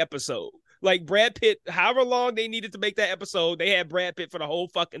fucking episode. Like Brad Pitt, however long they needed to make that episode, they had Brad Pitt for the whole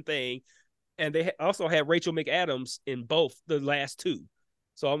fucking thing. And they also had Rachel McAdams in both the last 2.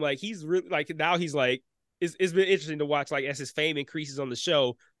 So I'm like, he's really like, now he's like, it's been interesting to watch, like as his fame increases on the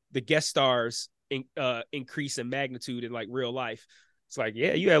show, the guest stars increase in magnitude in like real life. It's like,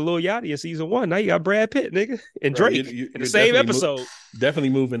 yeah, you had Lil Yachty in season 1. Now you got Brad Pitt, nigga, and Drake in the same episode.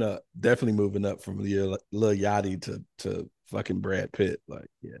 Definitely moving up. Definitely moving up from Lil Yachty to fucking Brad Pitt. Like,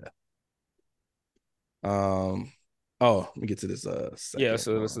 yeah. Oh, let me get to this. Second. Yeah,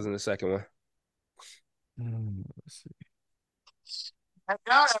 so this is in the second one. Let's see.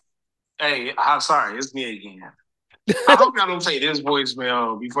 Hey, I'm sorry, it's me again. I hope y'all don't play this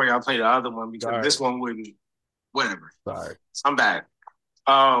voicemail before y'all play the other one because this one wouldn't. Whatever. Sorry, I'm back.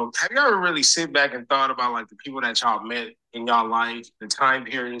 Have you ever really sit back and thought about like the people that y'all met in y'all life, the time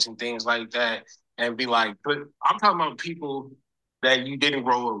periods and things like that, and be like, but I'm talking about people that you didn't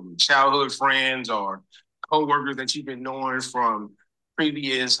grow up with, childhood friends or coworkers that you've been knowing from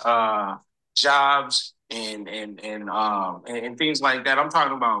previous jobs and things like that. I'm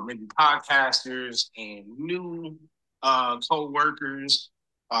talking about maybe podcasters and new coworkers.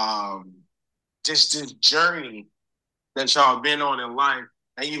 Just this journey that y'all been on in life,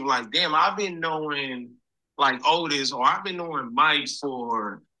 and you're like, damn, I've been knowing like Otis or I've been knowing Mike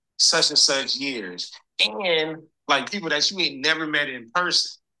for such and such years. And like people that you ain't never met in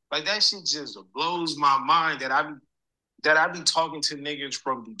person. Like that shit just blows my mind that I be talking to niggas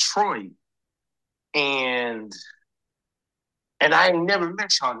from Detroit and I ain't never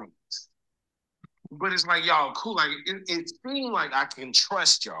met y'all niggas. But it's like y'all cool. Like it seems like I can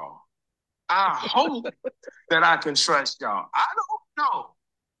trust y'all. I hope that I can trust y'all. I don't know.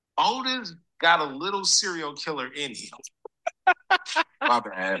 Otis got a little serial killer in him. My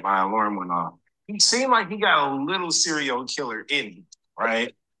bad. My alarm went off. He seemed like he got a little serial killer in him,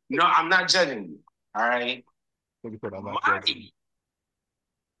 right? No, I'm not judging you, all right? Mike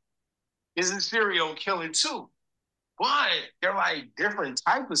is a serial killer too. But they're like different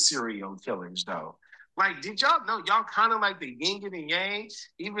type of serial killers, though. Like, did y'all know y'all kind of like the yin and yang?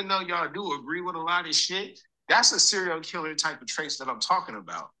 Even though y'all do agree with a lot of shit, that's a serial killer type of traits that I'm talking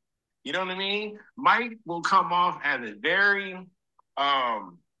about. You know what I mean? Mike will come off as a very,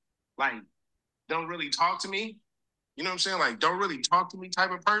 like, don't really talk to me. You know what I'm saying? Like, don't really talk to me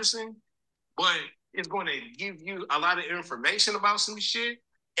type of person. But it's going to give you a lot of information about some shit.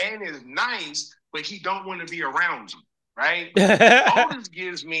 And it's nice, but he don't want to be around you, right? Otis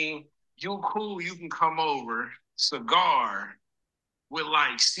gives me, you cool, you can come over, cigar with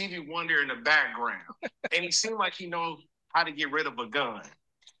like Stevie Wonder in the background. And he seemed like he knows how to get rid of a gun,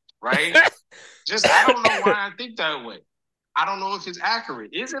 right? Just, I don't know why I think that way. I don't know if it's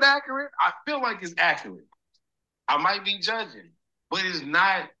accurate. Is it accurate? I feel like it's accurate. I might be judging, but it's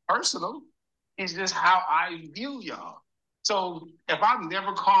not personal. It's just how I view y'all. So if I've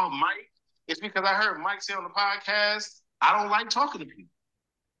never called Mike, it's because I heard Mike say on the podcast, I don't like talking to people.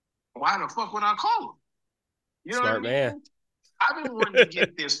 Why the fuck would I call him? You know Smart what I mean? Man. I've been wanting to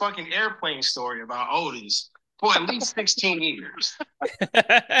get this fucking airplane story about Otis for at least 16 years.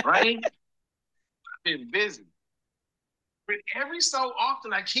 Right? I've been busy. But every so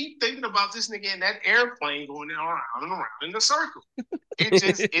often, I keep thinking about this nigga in that airplane going around and around in the circle.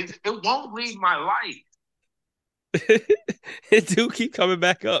 It won't leave my life. It do keep coming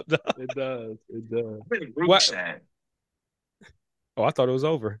back up, though. It does. It does. What? Oh, I thought it was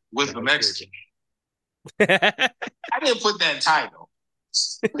over. With the Mexican. I didn't put that title.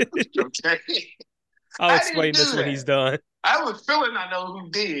 Okay. I'll explain this when he's done. I was feeling I know who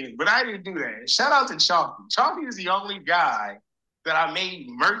did, but I didn't do that. Shout out to Chalky. Chalky is the only guy that I made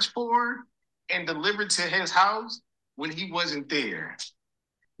merch for and delivered to his house when he wasn't there.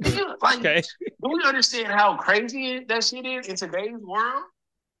 Like, okay. Do we understand how crazy that shit is in today's world?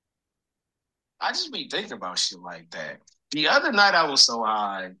 I just be thinking about shit like that. The other night I was so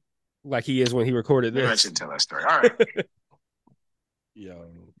high. Like he is when he recorded this. I should tell that story. All right. Yo.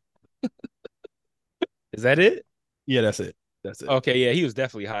 Is that it? Yeah, that's it. That's it. Okay, yeah, he was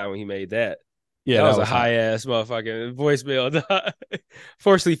definitely high when he made that. Yeah, that was a high-ass motherfucking voicemail.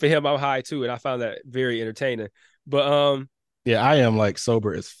 Fortunately for him, I'm high too, and I found that very entertaining. But yeah, I am like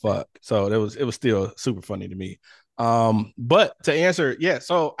sober as fuck. So it was still super funny to me. But to answer, yeah,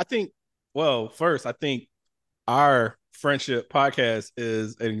 so I think, well, first, I think our friendship podcast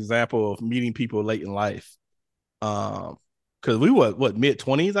is an example of meeting people late in life. Because we were what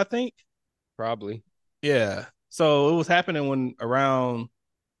mid-20s, I think. Probably. Yeah. So it was happening around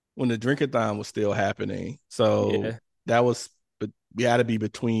when the Drinkathon was still happening. So that was, we had to be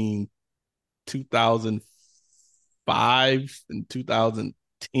between 2005 and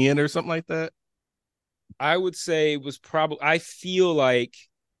 2010 or something like that. I would say it was probably, I feel like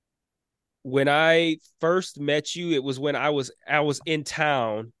when I first met you, it was when I was in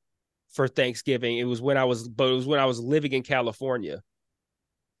town for Thanksgiving. It was when I was living in California.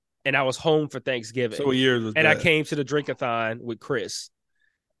 and I was home for Thanksgiving. So what years was and that? I came to the Drink-a-thon with Chris.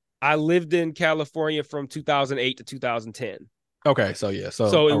 I lived in California from 2008 to 2010. Okay, so yeah,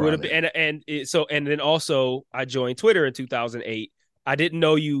 so it would have been, and then also I joined Twitter in 2008. I didn't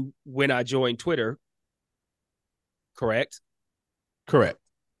know you when I joined Twitter, correct? Correct.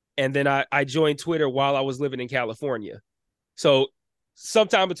 And then I joined Twitter while I was living in California. So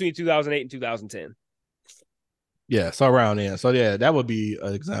sometime between 2008 and 2010. Yeah, so around then. So yeah, that would be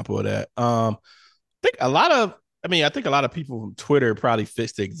an example of that. I think a lot of people from Twitter probably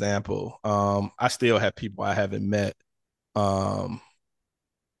fits the example. I still have people I haven't met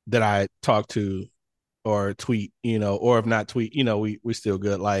that I talk to or tweet, or if not tweet, we're still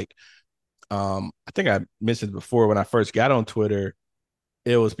good. Like, I think I mentioned before when I first got on Twitter,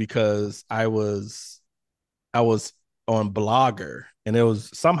 it was because I was on Blogger, and it was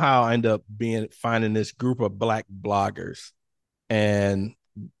somehow I ended up finding this group of Black bloggers, and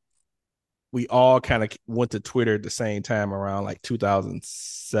we all kind of went to Twitter at the same time around like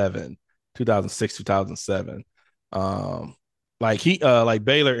 2007, 2006, 2007. Like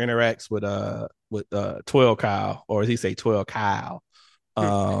Baylor interacts with 12 Kyle, or as he say 12 Kyle.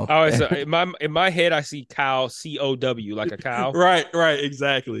 In my head I see Kyle, COW, like a cow. Right,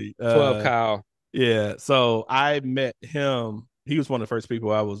 exactly. 12 Kyle. Yeah, so I met him. He was one of the first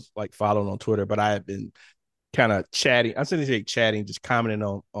people I was like following on Twitter, but I had been kind of chatting. I'm saying chatting, just commenting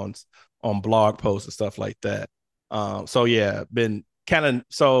on blog posts and stuff like that. So yeah, been kind of,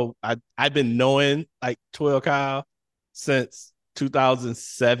 so I've been knowing like 12 Kyle since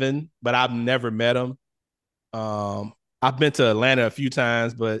 2007, but I've never met him. I've been to Atlanta a few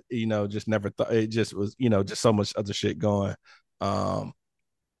times, but just never thought, it just was, just so much other shit going.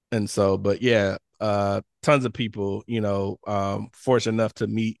 And so, but yeah, tons of people, fortunate enough to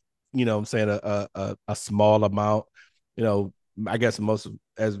meet, I'm saying a small amount, I guess most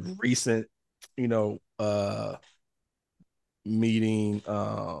as recent, meeting,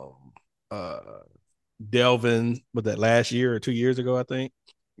 Delvin, with that last year or 2 years ago, I think.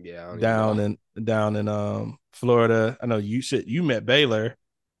 Yeah, down in Florida. I know you met Baylor.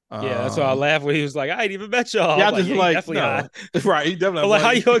 Yeah, that's why I laughed when he was like, "I ain't even met y'all." Yeah, I'm like no. Right? He definitely. I'm like,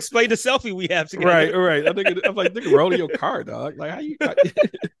 how you explain the selfie we have together? Right. I'm like, nigga, roll your car, dog. Like, how you?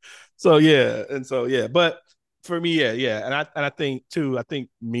 So yeah, but for me, yeah, and I think too. I think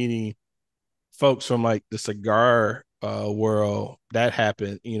meeting folks from like the cigar world, that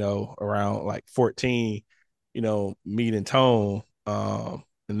happened, around like 14, meeting Tone, and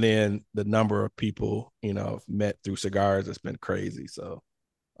then the number of people met through cigars has been crazy. So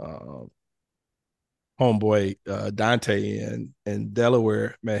homeboy Dante in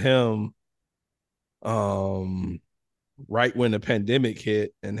Delaware, met him right when the pandemic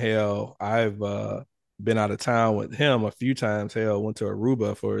hit, and hell, I've been out of town with him a few times. Hell, went to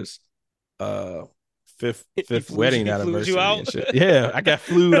Aruba for his fifth wedding anniversary and shit. Yeah, I got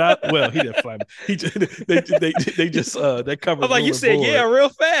flew out. Well, he didn't fly me. He just, they just they covered. I'm like, you said, yeah, real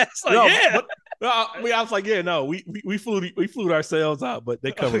fast. Like, no, yeah. I was like, yeah, no, we flew ourselves out, but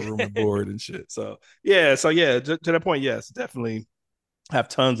they covered room and board and shit. So yeah, to that point, yes, definitely have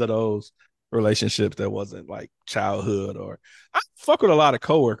tons of those relationships that wasn't like childhood. Or I fuck with a lot of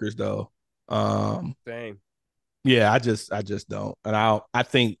coworkers though. Same. Yeah, I just don't, and I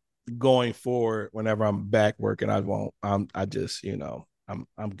think going forward, whenever I'm back working, I'm good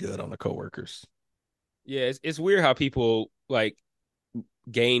on the coworkers. Yeah, it's weird how people like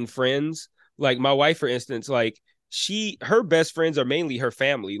gain friends. Like my wife, for instance, like her best friends are mainly her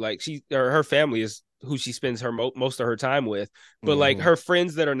family. Like her family is who she spends most of her time with. But like her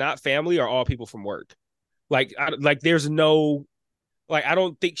friends that are not family are all people from work. Like there's no, like, I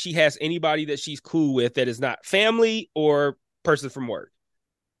don't think she has anybody that she's cool with that is not family or person from work.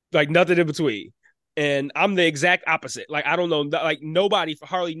 Like nothing in between. And I'm the exact opposite. Like, I don't know, like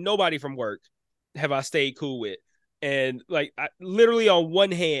hardly nobody from work have I stayed cool with. And like, literally on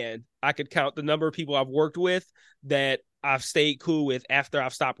one hand, I could count the number of people I've worked with that I've stayed cool with after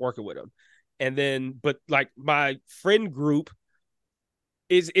I've stopped working with them. And then, but like my friend group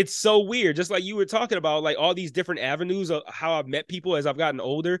it's so weird. Just like you were talking about, like all these different avenues of how I've met people as I've gotten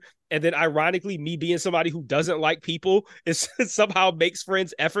older. And then ironically, me being somebody who doesn't like people is somehow makes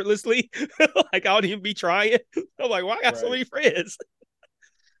friends effortlessly. Like I don't even be trying. I'm like, why I got so many friends?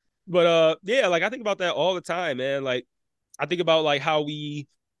 But yeah, like I think about that all the time, man. Like I think about like how we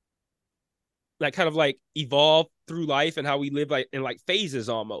like kind of like evolve through life and how we live like in like phases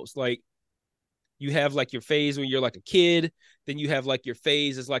almost. Like you have like your phase when you're like a kid, then you have like your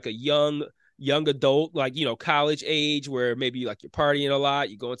phase as like a young adult, like, college age, where maybe like you're partying a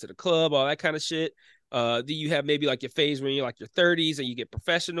lot, you go into the club, all that kind of shit. Then you have maybe like your phase when you're like your 30s and you get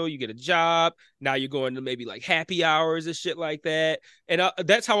professional, you get a job. Now you're going to maybe like happy hours and shit like that. And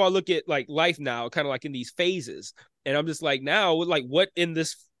that's how I look at like life now, kind of like in these phases. And I'm just like, now, like, what in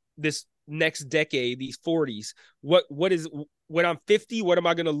this next decade, these 40s, what is when I'm 50? What am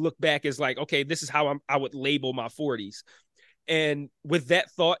I going to look back as like? Okay, this is how I would label my 40s. And with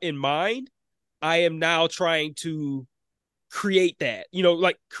that thought in mind, I am now trying to create that,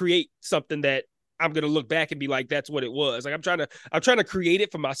 like create something that I'm gonna look back and be like, that's what it was. Like I'm trying to create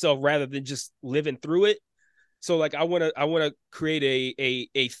it for myself rather than just living through it. So like I wanna create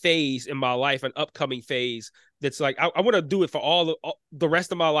a phase in my life, an upcoming phase that's like I want to do it for all the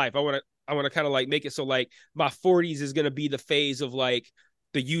rest of my life. I want to kind of like make it so like my 40s is gonna be the phase of like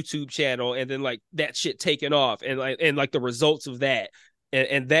the YouTube channel, and then like that shit taking off, and like the results of that,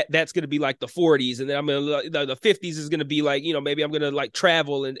 and that's gonna be like the 40s, and then I'm gonna the 50s is gonna be like, maybe I'm gonna like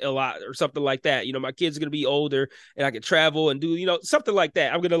travel and a lot or something like that. My kids are gonna be older and I can travel and do something like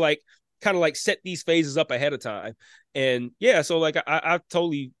that. I'm gonna like kind of like set these phases up ahead of time, and yeah, so like I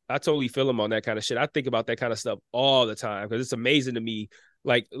totally feel them on that kind of shit. I think about that kind of stuff all the time because it's amazing to me.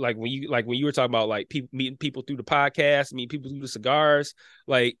 Like when you were talking about like meeting people through the podcast, meeting people through the cigars,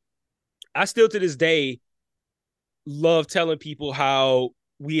 like I still to this day love telling people how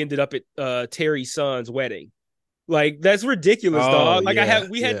we ended up at Terry's son's wedding. Like that's ridiculous, dog. Like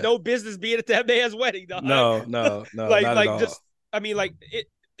we had no business being at that man's wedding, dog. No, like not at all. Just I mean like it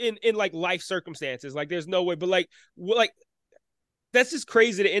in like life circumstances. Like there's no way, but like that's just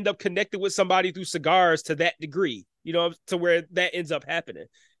crazy to end up connected with somebody through cigars to that degree, to where that ends up happening.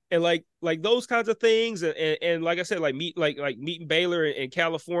 And like those kinds of things, and like I said, like meeting Baylor in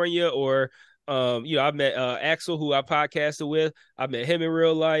California, or I've met Axel, who I podcasted with. I met him in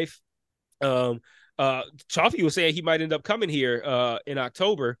real life. Chaffee was saying he might end up coming here in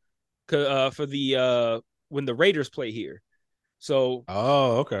October for the when the Raiders play here. So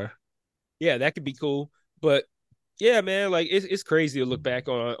okay. Yeah, that could be cool. But yeah, man, like it's crazy to look back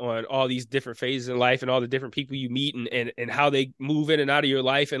on all these different phases in life and all the different people you meet and how they move in and out of your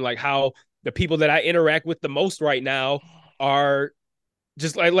life, and like how the people that I interact with the most right now are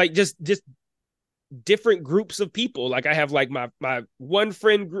just like just different groups of people. Like I have like my one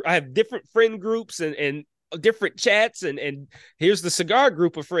friend group, I have different friend groups and different chats, and here's the cigar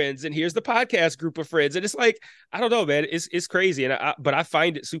group of friends, and here's the podcast group of friends, and it's like I don't know, man, it's crazy, and but I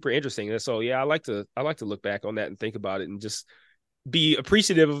find it super interesting, and so yeah, I like to look back on that and think about it and just be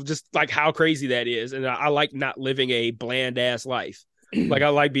appreciative of just like how crazy that is, and I like not living a bland ass life. Like I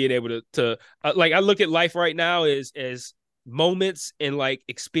like being able to like I look at life right now as moments and like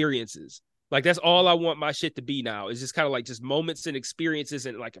experiences. Like that's all I want my shit to be now, is just kind of like just moments and experiences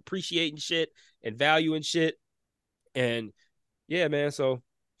and like appreciating shit and valuing shit. And yeah, man. So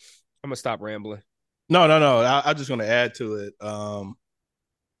I'm gonna stop rambling. No. I'm just gonna add to it. Oh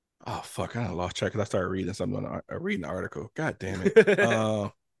fuck, I lost track because I started reading something on reading the article. God damn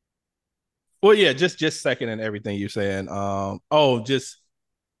it. Well, yeah, just seconding everything you're saying. I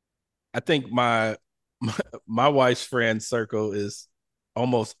think my wife's friend circle is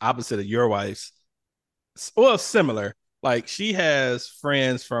almost opposite of your wife's. Well, similar. Like she has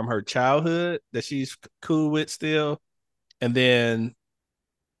friends from her childhood that she's cool with still, and then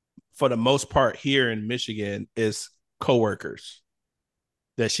for the most part here in Michigan is coworkers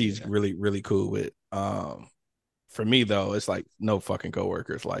that she's really really cool with. For me though, it's like no fucking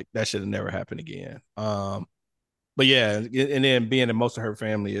coworkers. Like that should have never happened again. But yeah, and then being that most of her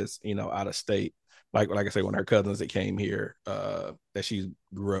family is out of state. Like I say, one of her cousins that came here that she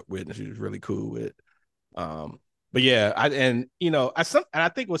grew up with and she was really cool with. But yeah, I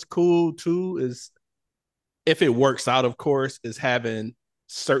think what's cool too is if it works out, of course, is having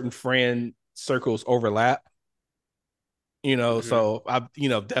certain friend circles overlap. Mm-hmm. So I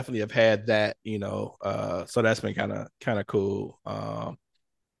definitely have had that. So that's been kind of cool.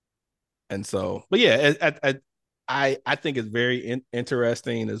 And so, but yeah, I think it's very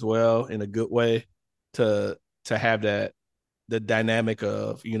interesting as well in a good way to have that the dynamic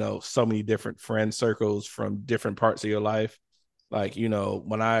of so many different friend circles from different parts of your life. Like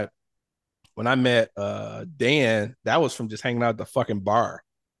when I met Dan, that was from just hanging out at the fucking bar.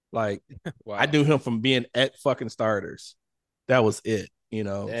 Like wow. I knew him from being at fucking Starters. That was it.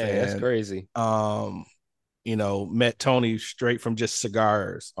 That's crazy. Met Tony straight from just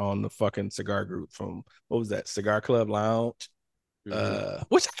cigars on the fucking cigar group from what was that, Cigar Club Lounge. Mm-hmm.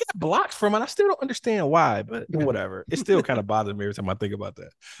 Which I get blocked from, and I still don't understand why, but whatever. It still kind of bothers me every time I think about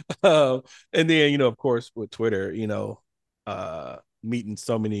that. And then, of course, with Twitter, meeting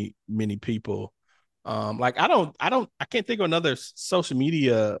so many people. Like I can't think of another social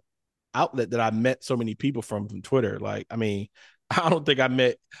media outlet that I met so many people from Twitter. Like, I mean, I don't think I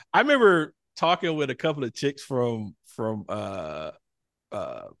met. I remember talking with a couple of chicks from uh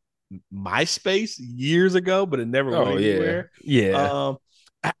MySpace years ago, but it never went Oh yeah, anywhere. yeah.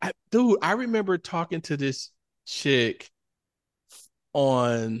 Dude, I remember talking to this chick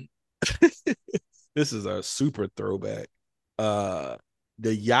on this is a super throwback. Uh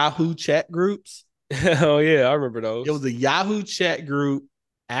the Yahoo chat groups. Oh yeah, I remember It those. was a Yahoo chat group,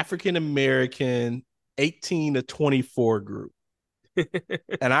 African American 18 to 24 group.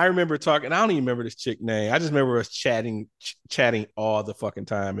 And I remember talking, I don't even remember this chick name. I just remember us chatting all the fucking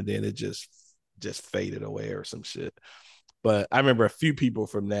time, and then it just faded away or some shit. But I remember a few people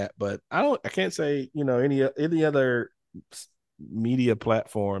from that, but I can't say, any other media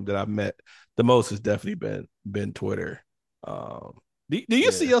platform that I've met. The most has definitely been Twitter. Do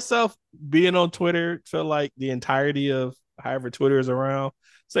you see yourself being on Twitter for like the entirety of however Twitter is around?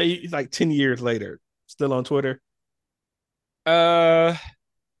 Say it's like 10 years later, still on Twitter? Uh,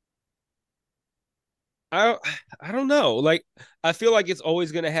 I I don't know. Like, I feel like it's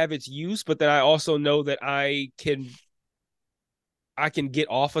always gonna have its use, but then I also know that I can get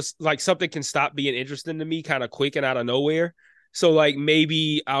off of like something can stop being interesting to me kind of quick and out of nowhere. So like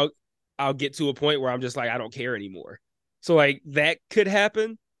maybe I'll get to a point where I'm just like I don't care anymore. So like that could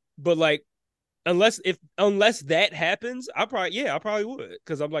happen, but like unless that happens, I probably would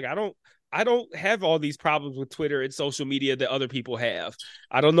because I'm like I don't have all these problems with Twitter and social media that other people have.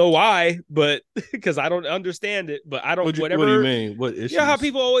 I don't know why, but because I don't understand it, but I don't What do you whatever. mean? What Yeah, how issues?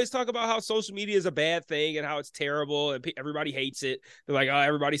 people always talk about how social media is a bad thing and how it's terrible and everybody hates it. They're like, oh,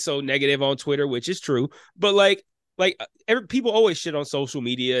 everybody's so negative on Twitter, which is true. But people always shit on social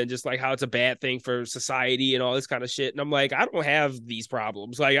media and just like how it's a bad thing for society and all this kind of shit. And I'm like, I don't have these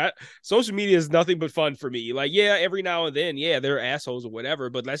problems. Social media is nothing but fun for me. Like, yeah, every now and then, yeah, they're assholes or whatever,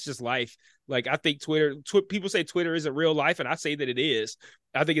 but that's just life. Like, I think people say Twitter isn't real life, and I say that it is.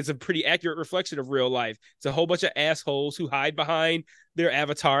 I think it's a pretty accurate reflection of real life. It's a whole bunch of assholes who hide behind their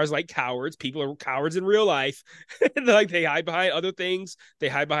avatars like cowards. People are cowards in real life. Like they hide behind other things. They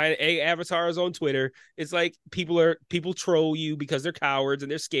hide behind avatars on Twitter. It's like people troll you because they're cowards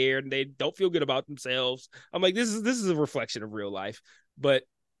and they're scared and they don't feel good about themselves. I'm like, this is a reflection of real life. But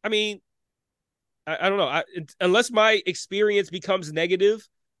I mean, I don't know. Unless my experience becomes negative,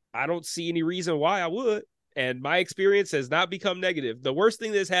 I don't see any reason why I would. And my experience has not become negative. The worst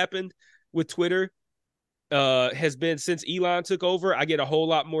thing that's happened with Twitter has been since Elon took over. I get a whole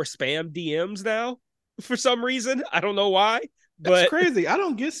lot more spam DMs now for some reason. I don't know why, That's but crazy. I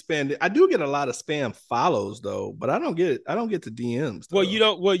don't get spam. I do get a lot of spam follows though, but I don't get the DMs well, you though.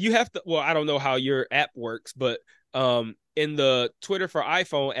 don't. Well, you have to. Well, I don't know how your app works, but in the Twitter for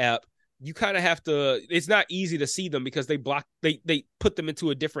iPhone app, you kind of have to. It's not easy to see them because they block. They put them into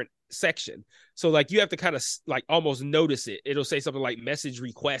a different section. So like you have to kind of like almost notice it. It'll say something like message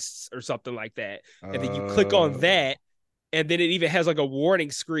requests or something like that, and then you click on that, and then it even has like a warning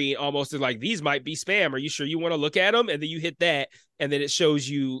screen almost like these might be spam. Are you sure you want to look at them? And then you hit that, and then it shows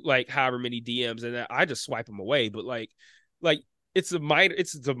you like however many DMs, and I just swipe them away. But like it's a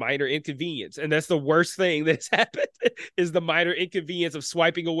minor inconvenience, and that's the worst thing that's happened is the minor inconvenience of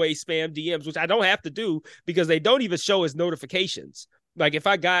swiping away spam DMs, which I don't have to do because they don't even show as notifications. Like if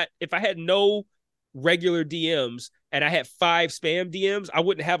I had no regular DMs and I had 5 spam DMs, I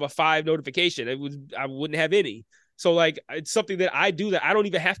wouldn't have a 5 notification. I wouldn't have any. So like it's something that I do that I don't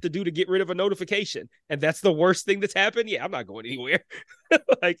even have to do to get rid of a notification. And that's the worst thing that's happened. Yeah, I'm not going anywhere.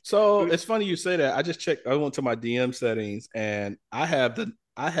 Like So it's funny you say that. I just checked. I went to my DM settings and I have the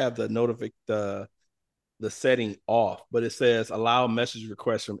the setting off, but it says allow message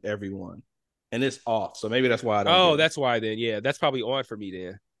requests from everyone, and it's off. So maybe that's why I don't oh, get them. that's why then. Yeah, that's probably on for me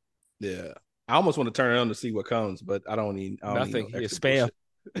then. Yeah, I almost want to turn it on to see what comes, but I don't need no Nothing. Yeah, extra spam.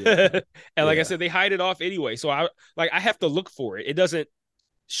 bullshit. Yeah, And like I yeah. said, they hide it off anyway. So I have to look for it. It doesn't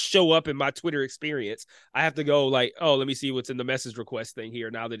show up in my Twitter experience. I have to go like, oh, let me see what's in the message request thing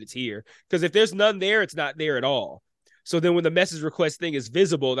here now that it's here. Because if there's none there, it's not there at all. So then when the message request thing is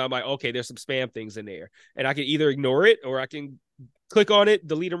visible, then I'm like, okay, there's some spam things in there. And I can either ignore it or I can click on it,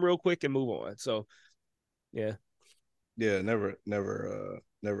 delete them real quick and move on. So yeah. Yeah, never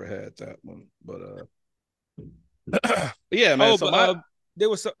had that one. But yeah, man. Oh, So but my there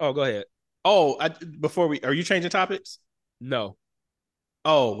was some, oh, go ahead. before we are you changing topics? No.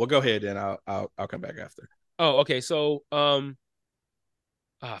 Oh, well, go ahead then. I'll come back after. Oh, okay. So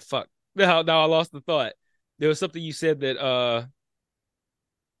fuck. Now I lost the thought. There was something you said that I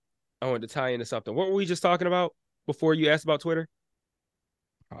wanted to tie into something. What were we just talking about before you asked about Twitter?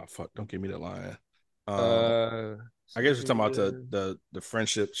 Oh fuck! Don't give me the line. Um, Uh I guess we're talking about the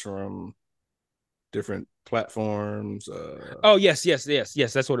friendships from different platforms. Oh yes,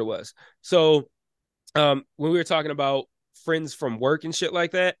 that's what it was. So when we were talking about friends from work and shit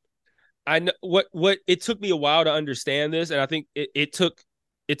like that, I know what it took me a while to understand this, and I think it took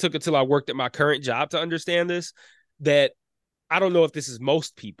until I worked at my current job to understand this. That I don't know if this is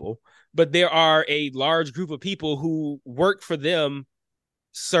most people, but there are a large group of people who work for them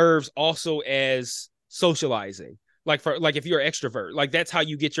serves also as socializing. Like if you're an extrovert, like that's how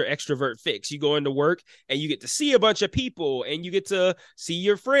you get your extrovert fix. You go into work and you get to see a bunch of people and you get to see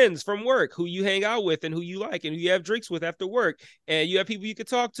your friends from work who you hang out with and who you like and who you have drinks with after work, and you have people you can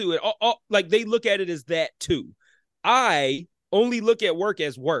talk to, and like they look at it as that too. I only look at work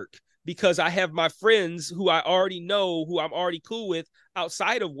as work because I have my friends who I already know, who I'm already cool with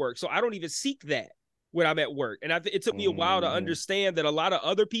outside of work. So I don't even seek that when I'm at work. And it took me a while to understand that a lot of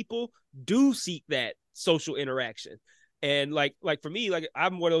other people do seek that social interaction. And like for me, like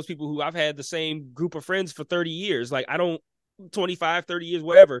I'm one of those people who I've had the same group of friends for 30 years. Like I don't 25, 30 years,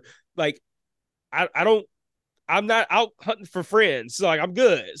 whatever. Like I'm not out hunting for friends. So like I'm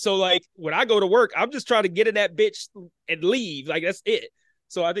good. So like when I go to work, I'm just trying to get in that bitch and leave. Like that's it.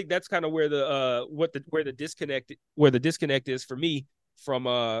 So I think that's kind of where the disconnect is for me from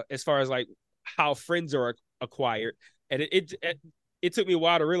as far as like how friends are acquired. And it took me a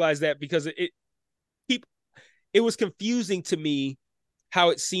while to realize that because it was confusing to me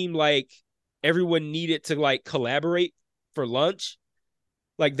how it seemed like everyone needed to like collaborate for lunch.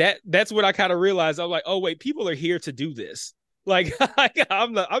 Like that's what I kind of realized. I'm like, oh wait, people are here to do this. Like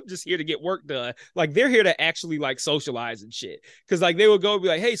I'm just here to get work done. Like they're here to actually like socialize and shit. Cause like they would go and be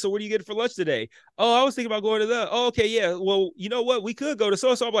like, hey, so what are you getting for lunch today? Oh, I was thinking about going to the. Oh, okay, yeah. Well, you know what? We could go to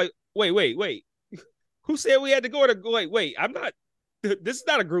so. I'm like, wait. Who said we had to go to? Wait. I'm not. This is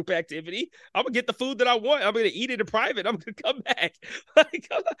not a group activity. I'm gonna get the food that I want. I'm gonna eat it in private. I'm gonna come back. Like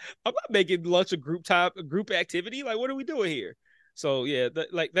I'm not making lunch a group activity. Like what are we doing here? So yeah,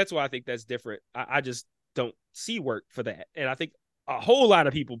 that's why I think that's different. I just don't see work for that, and I think a whole lot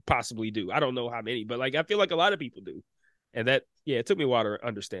of people possibly do. I don't know how many, but like I feel like a lot of people do, and that it took me a while to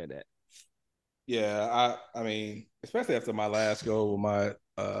understand that. Yeah, I mean, especially after my last go with my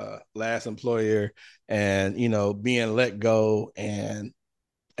last employer, and being let go and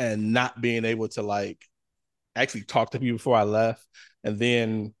not being able to like actually talk to people before I left, and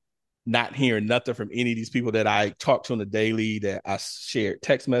then not hearing nothing from any of these people that I talked to on the daily, that I shared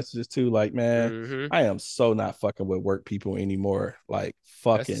text messages to. Like, man, I am so not fucking with work people anymore. Like,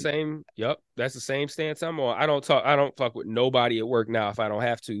 fucking. That's the same. Yep, that's the same stance I'm on. I don't fuck with nobody at work now if I don't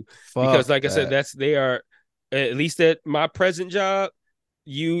have to, because like I said, they are, at least at my present job,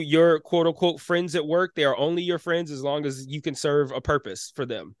 your quote unquote friends at work, they are only your friends as long as you can serve a purpose for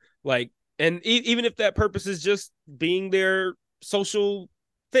them. Like, and even if that purpose is just being their social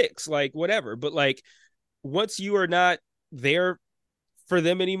fix, like whatever. But like once you are not there for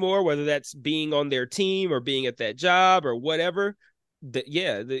them anymore, whether that's being on their team or being at that job or whatever,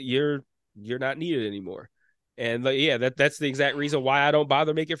 you're not needed anymore. And that's the exact reason why I don't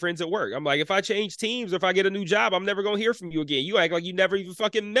bother making friends at work. I'm like, if I change teams or if I get a new job, I'm never gonna hear from you again. You act like you never even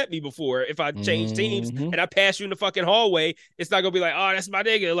fucking met me before. If I change teams and I pass you in the fucking hallway, it's not gonna be like, oh, that's my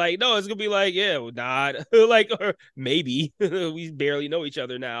nigga. Like, no, it's gonna be like, yeah, well, not like, or maybe we barely know each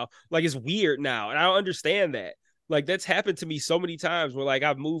other now. Like, it's weird now, and I don't understand that. Like that's happened to me so many times where like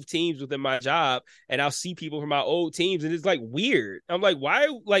I've moved teams within my job and I'll see people from my old teams and it's like weird. I'm like, why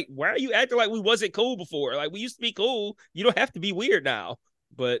are you acting like we wasn't cool before? Like we used to be cool. You don't have to be weird now.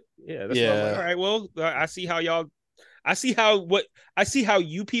 But yeah, that's why I'm like, all right, well, I see how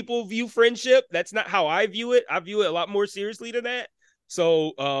you people view friendship. That's not how I view it. I view it a lot more seriously than that.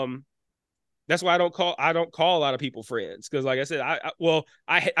 So that's why I don't call a lot of people friends, because like I said,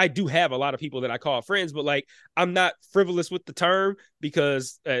 I do have a lot of people that I call friends, but like I'm not frivolous with the term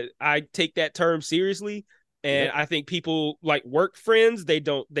because I take that term seriously, and I think people like work friends, they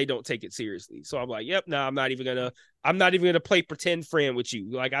don't take it seriously. So I'm like, yep, no, I'm not even gonna play pretend friend with you.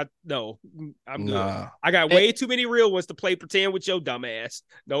 Like I'm good. I got way too many real ones to play pretend with your dumb ass.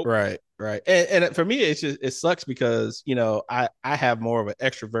 Nope. Right. And for me, it sucks because I have more of an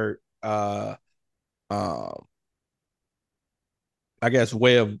extrovert I guess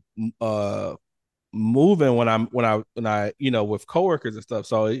way of moving when I with coworkers and stuff.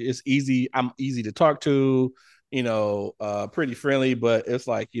 So it's easy. I'm easy to talk to, pretty friendly. But it's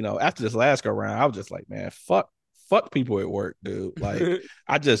like, after this last go round, I was just like, man, fuck people at work, dude. Like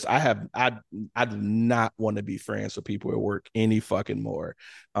I do not want to be friends with people at work any fucking more.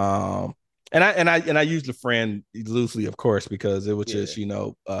 And I used the friend loosely, of course, because it was just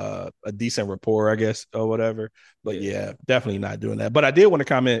a decent rapport, I guess, or whatever. But yeah, definitely not doing that. But I did want to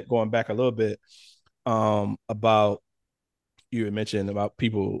comment, going back a little bit, about, you had mentioned about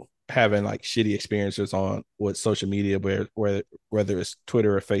people having like shitty experiences on with social media, whether it's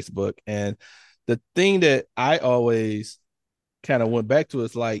Twitter or Facebook. And the thing that I always kind of went back to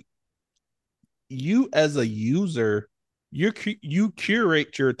is like, you as a user, you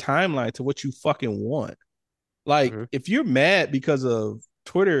curate your timeline to what you fucking want. Like, if you're mad because of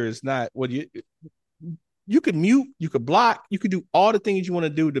Twitter is not what you could mute, you could block, you could do all the things you want to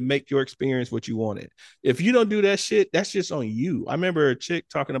do to make your experience what you wanted. If you don't do that shit, that's just on you. I remember a chick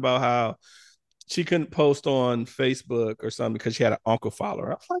talking about how she couldn't post on Facebook or something because she had an uncle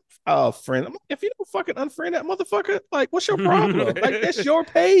follower. I was like, oh, friend, if you don't fucking unfriend that motherfucker, like, what's your problem? Like, that's your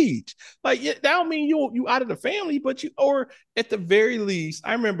page. Like, that don't mean you out of the family, but or at the very least,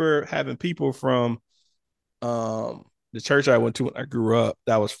 I remember having people from the church I went to when I grew up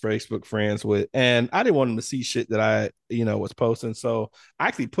that I was Facebook friends with, and I didn't want them to see shit that I was posting, so I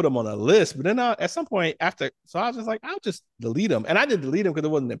actually put them on a list. But then at some point after, so I was just like, I'll just delete them, and I didn't delete them because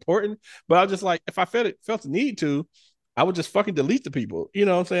it wasn't important. But I was just like, if I felt the need to, I would just fucking delete the people. You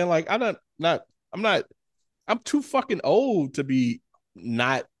know what I'm saying? Like, I'm too fucking old to be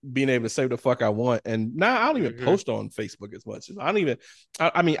not being able to say what the fuck I want. And now I don't even post on Facebook as much. I don't even,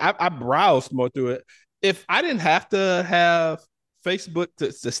 I mean, I browse more through it. If I didn't have to have Facebook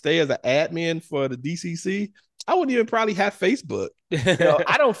to stay as an admin for the DCC, I wouldn't even probably have Facebook.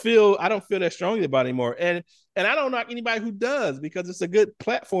 I don't feel that strongly about it anymore. And I don't knock anybody who does, because it's a good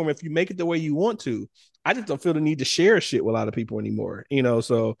platform if you make it the way you want to. I just don't feel the need to share shit with a lot of people anymore.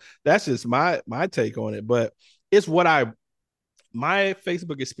 So that's just my take on it. But it's my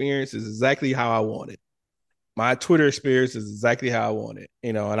Facebook experience is exactly how I want it. My Twitter experience is exactly how I want it,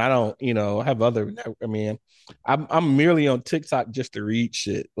 and I don't, have other. I mean, I'm merely on TikTok just to read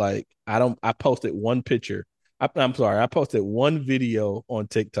shit. Like, I posted one picture. I'm sorry, I posted one video on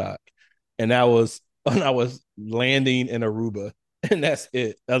TikTok, and that was when I was landing in Aruba, and that's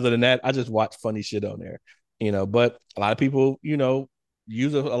it. Other than that, I just watch funny shit on there, But a lot of people,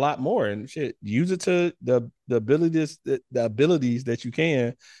 use it a lot more, and shit, use it to the abilities that you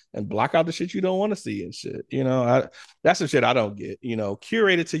can, and block out the shit you don't want to see and shit. That's the shit I don't get.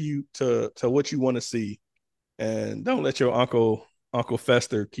 Curate it to you to what you want to see, and don't let your Uncle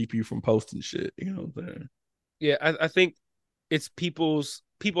Fester keep you from posting shit. You know what I'm saying? Yeah, I think it's people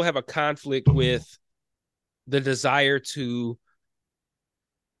have a conflict with the desire to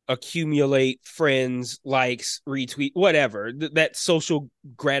accumulate friends, likes, retweet, whatever, that social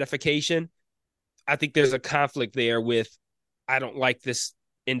gratification. I think there's a conflict there with, I don't like this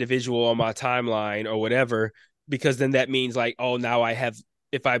individual on my timeline or whatever, because then that means like, oh, now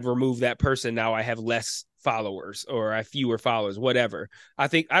if I remove that person, now I have less followers, or I have fewer followers, whatever. I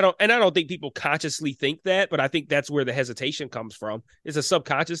don't think people consciously think that, but I think that's where the hesitation comes from. It's a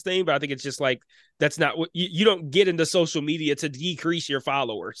subconscious thing, but I think it's just like, that's not what you don't get into social media to decrease your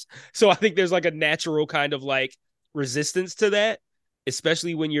followers. So I think there's like a natural kind of like resistance to that,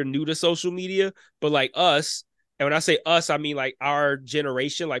 especially when you're new to social media. But like us, and when I say us, I mean like our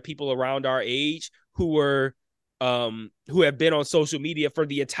generation, like people around our age who have been on social media for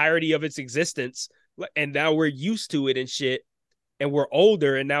the entirety of its existence, and now we're used to it and shit, and we're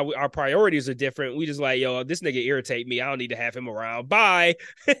older, and now our priorities are different. We just like, yo, this nigga irritate me, I don't need to have him around, bye.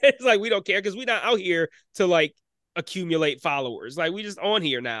 It's like, we don't care, because we're not out here to like accumulate followers. Like, we just on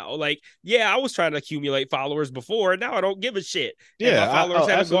here now. Like, yeah, I was trying to accumulate followers before, and now I don't give a shit. Yeah, and my followers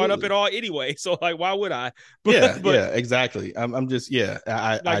haven't gone up at all anyway, so like, why would I? But exactly. I'm just, I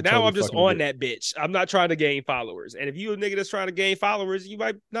now totally I'm just on that bitch. I'm not trying to gain followers, and if you a nigga that's trying to gain followers, you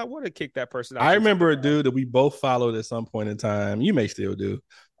might not want to kick that person out. I remember a dude that we both followed at some point in time. You may still do.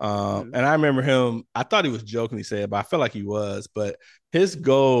 And I remember him, I thought he was jokingly saying, but I felt like he was. But his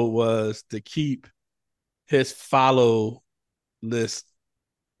goal was to keep his follow list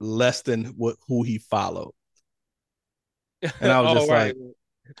less than who he folled. And I was just like,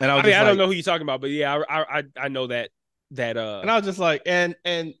 and I don't know who you're talking about, but yeah, I know that. And I was just like, and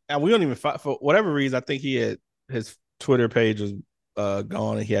we don't even for whatever reason, I think he had his Twitter page was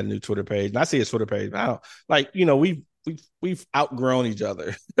gone, and he had a new Twitter page. And I see his Twitter page, but I don't, like, we've outgrown each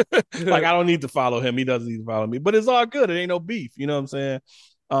other. Like, I don't need to follow him, he doesn't need to follow me, but it's all good. It ain't no beef, you know what I'm saying?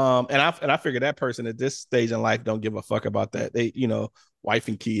 And I figure that person at this stage in life don't give a fuck about that. They, wife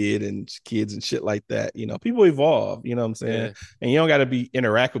and kids and shit like that. People evolve, you know what I'm saying? Yeah. And you don't got to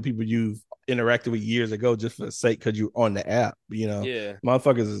interact with people you've interacted with years ago just for the sake because you're on the app. Yeah.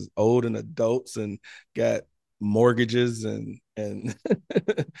 Motherfuckers is old and adults and got mortgages and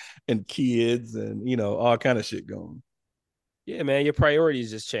and kids and all kind of shit going. Yeah, man, your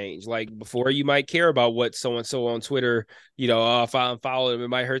priorities just change. Like before, you might care about what so and so on Twitter, if I unfollow them, it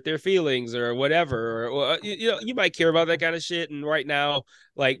might hurt their feelings or whatever. Or you might care about that kind of shit. And right now,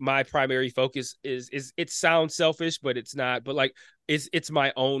 like my primary focus is it sounds selfish, but it's not. But like it's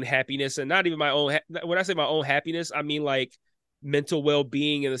my own happiness, and not even my own. When I say my own happiness, I mean like mental well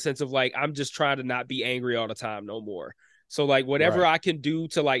being in the sense of like I'm just trying to not be angry all the time no more. So like whatever I can do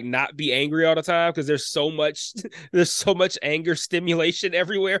to like not be angry all the time, because there's so much anger stimulation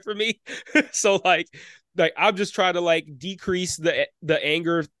everywhere for me. So like I'm just trying to like decrease the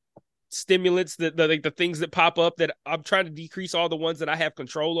anger stimulants, the things that pop up, that I'm trying to decrease all the ones that I have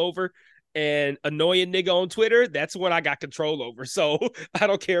control over. And annoying nigga on Twitter, that's what I got control over. So I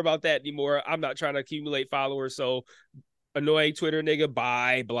don't care about that anymore. I'm not trying to accumulate followers. So annoying Twitter nigga,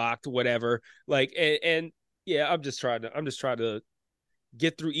 bye, blocked, whatever. Like and yeah, I'm just trying to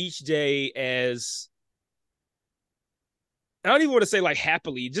get through each day as, I don't even want to say like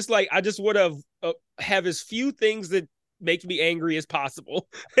happily, just like I just want to have as few things that make me angry as possible.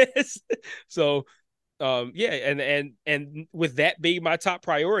 So yeah, and with that being my top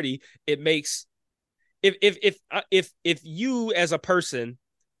priority, it makes, if you as a person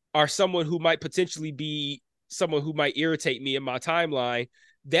are someone who might potentially be someone who might irritate me in my timeline,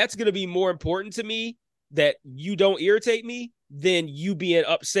 that's going to be more important to me that you don't irritate me than you being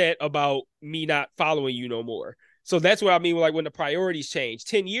upset about me not following you no more. So that's what I mean, like when the priorities change.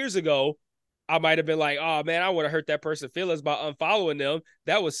 10 years ago, I might have been like, oh man, I would have hurt that person's feelings by unfollowing them.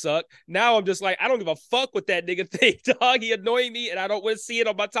 That would suck. Now I'm just like, I don't give a fuck what that nigga think, dog. He annoying me and I don't want to see it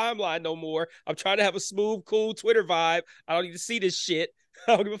on my timeline no more. I'm trying to have a smooth, cool Twitter vibe. I don't need to see this shit.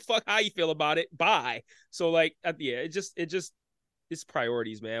 I don't give a fuck how you feel about it. Bye. So like, yeah, it's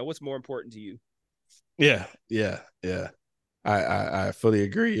priorities, man. What's more important to you? Yeah. I fully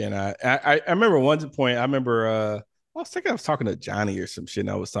agree. And I remember one point, I was talking to Johnny or some shit,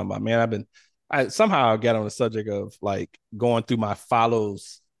 and I was talking about, man, I somehow got on the subject of like going through my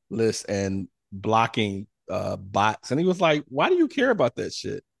follows list and blocking bots. And he was like, why do you care about that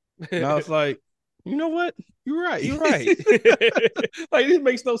shit? And I was like, you know what? You're right. Like, it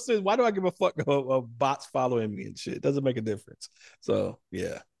makes no sense. Why do I give a fuck of bots following me and shit? It doesn't make a difference. So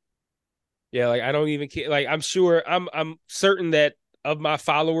yeah. Yeah, like I don't even care. Like I'm certain that of my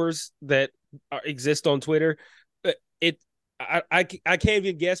followers that exist on Twitter, I can't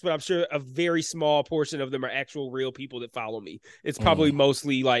even guess, but I'm sure a very small portion of them are actual real people that follow me. It's probably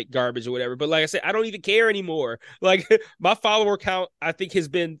mostly like garbage or whatever. But like I said, I don't even care anymore. Like my follower count, I think, has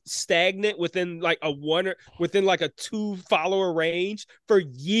been stagnant within like a 2 follower range for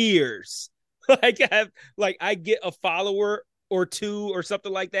years. I get a follower or two or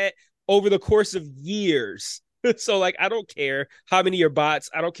something like that over the course of years. So like I don't care how many are bots.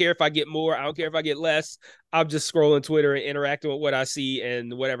 I don't care if I get more. I don't care if I get less. I'm just scrolling Twitter and interacting with what I see,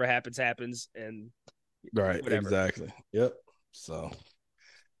 and whatever happens. And right, whatever. Exactly. Yep. So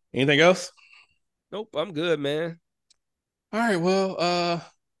anything else? Nope, I'm good, man. All right, well,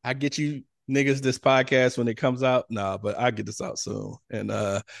 I get you niggas this podcast when it comes out. Nah, but I get this out soon. And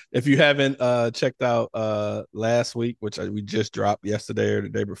if you haven't checked out last week, which we just dropped yesterday or the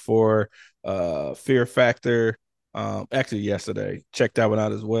day before, Fear Factor, actually yesterday, check that one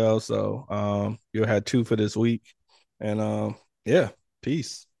out as well. So you'll have 2 for this week. And yeah,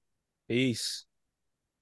 peace.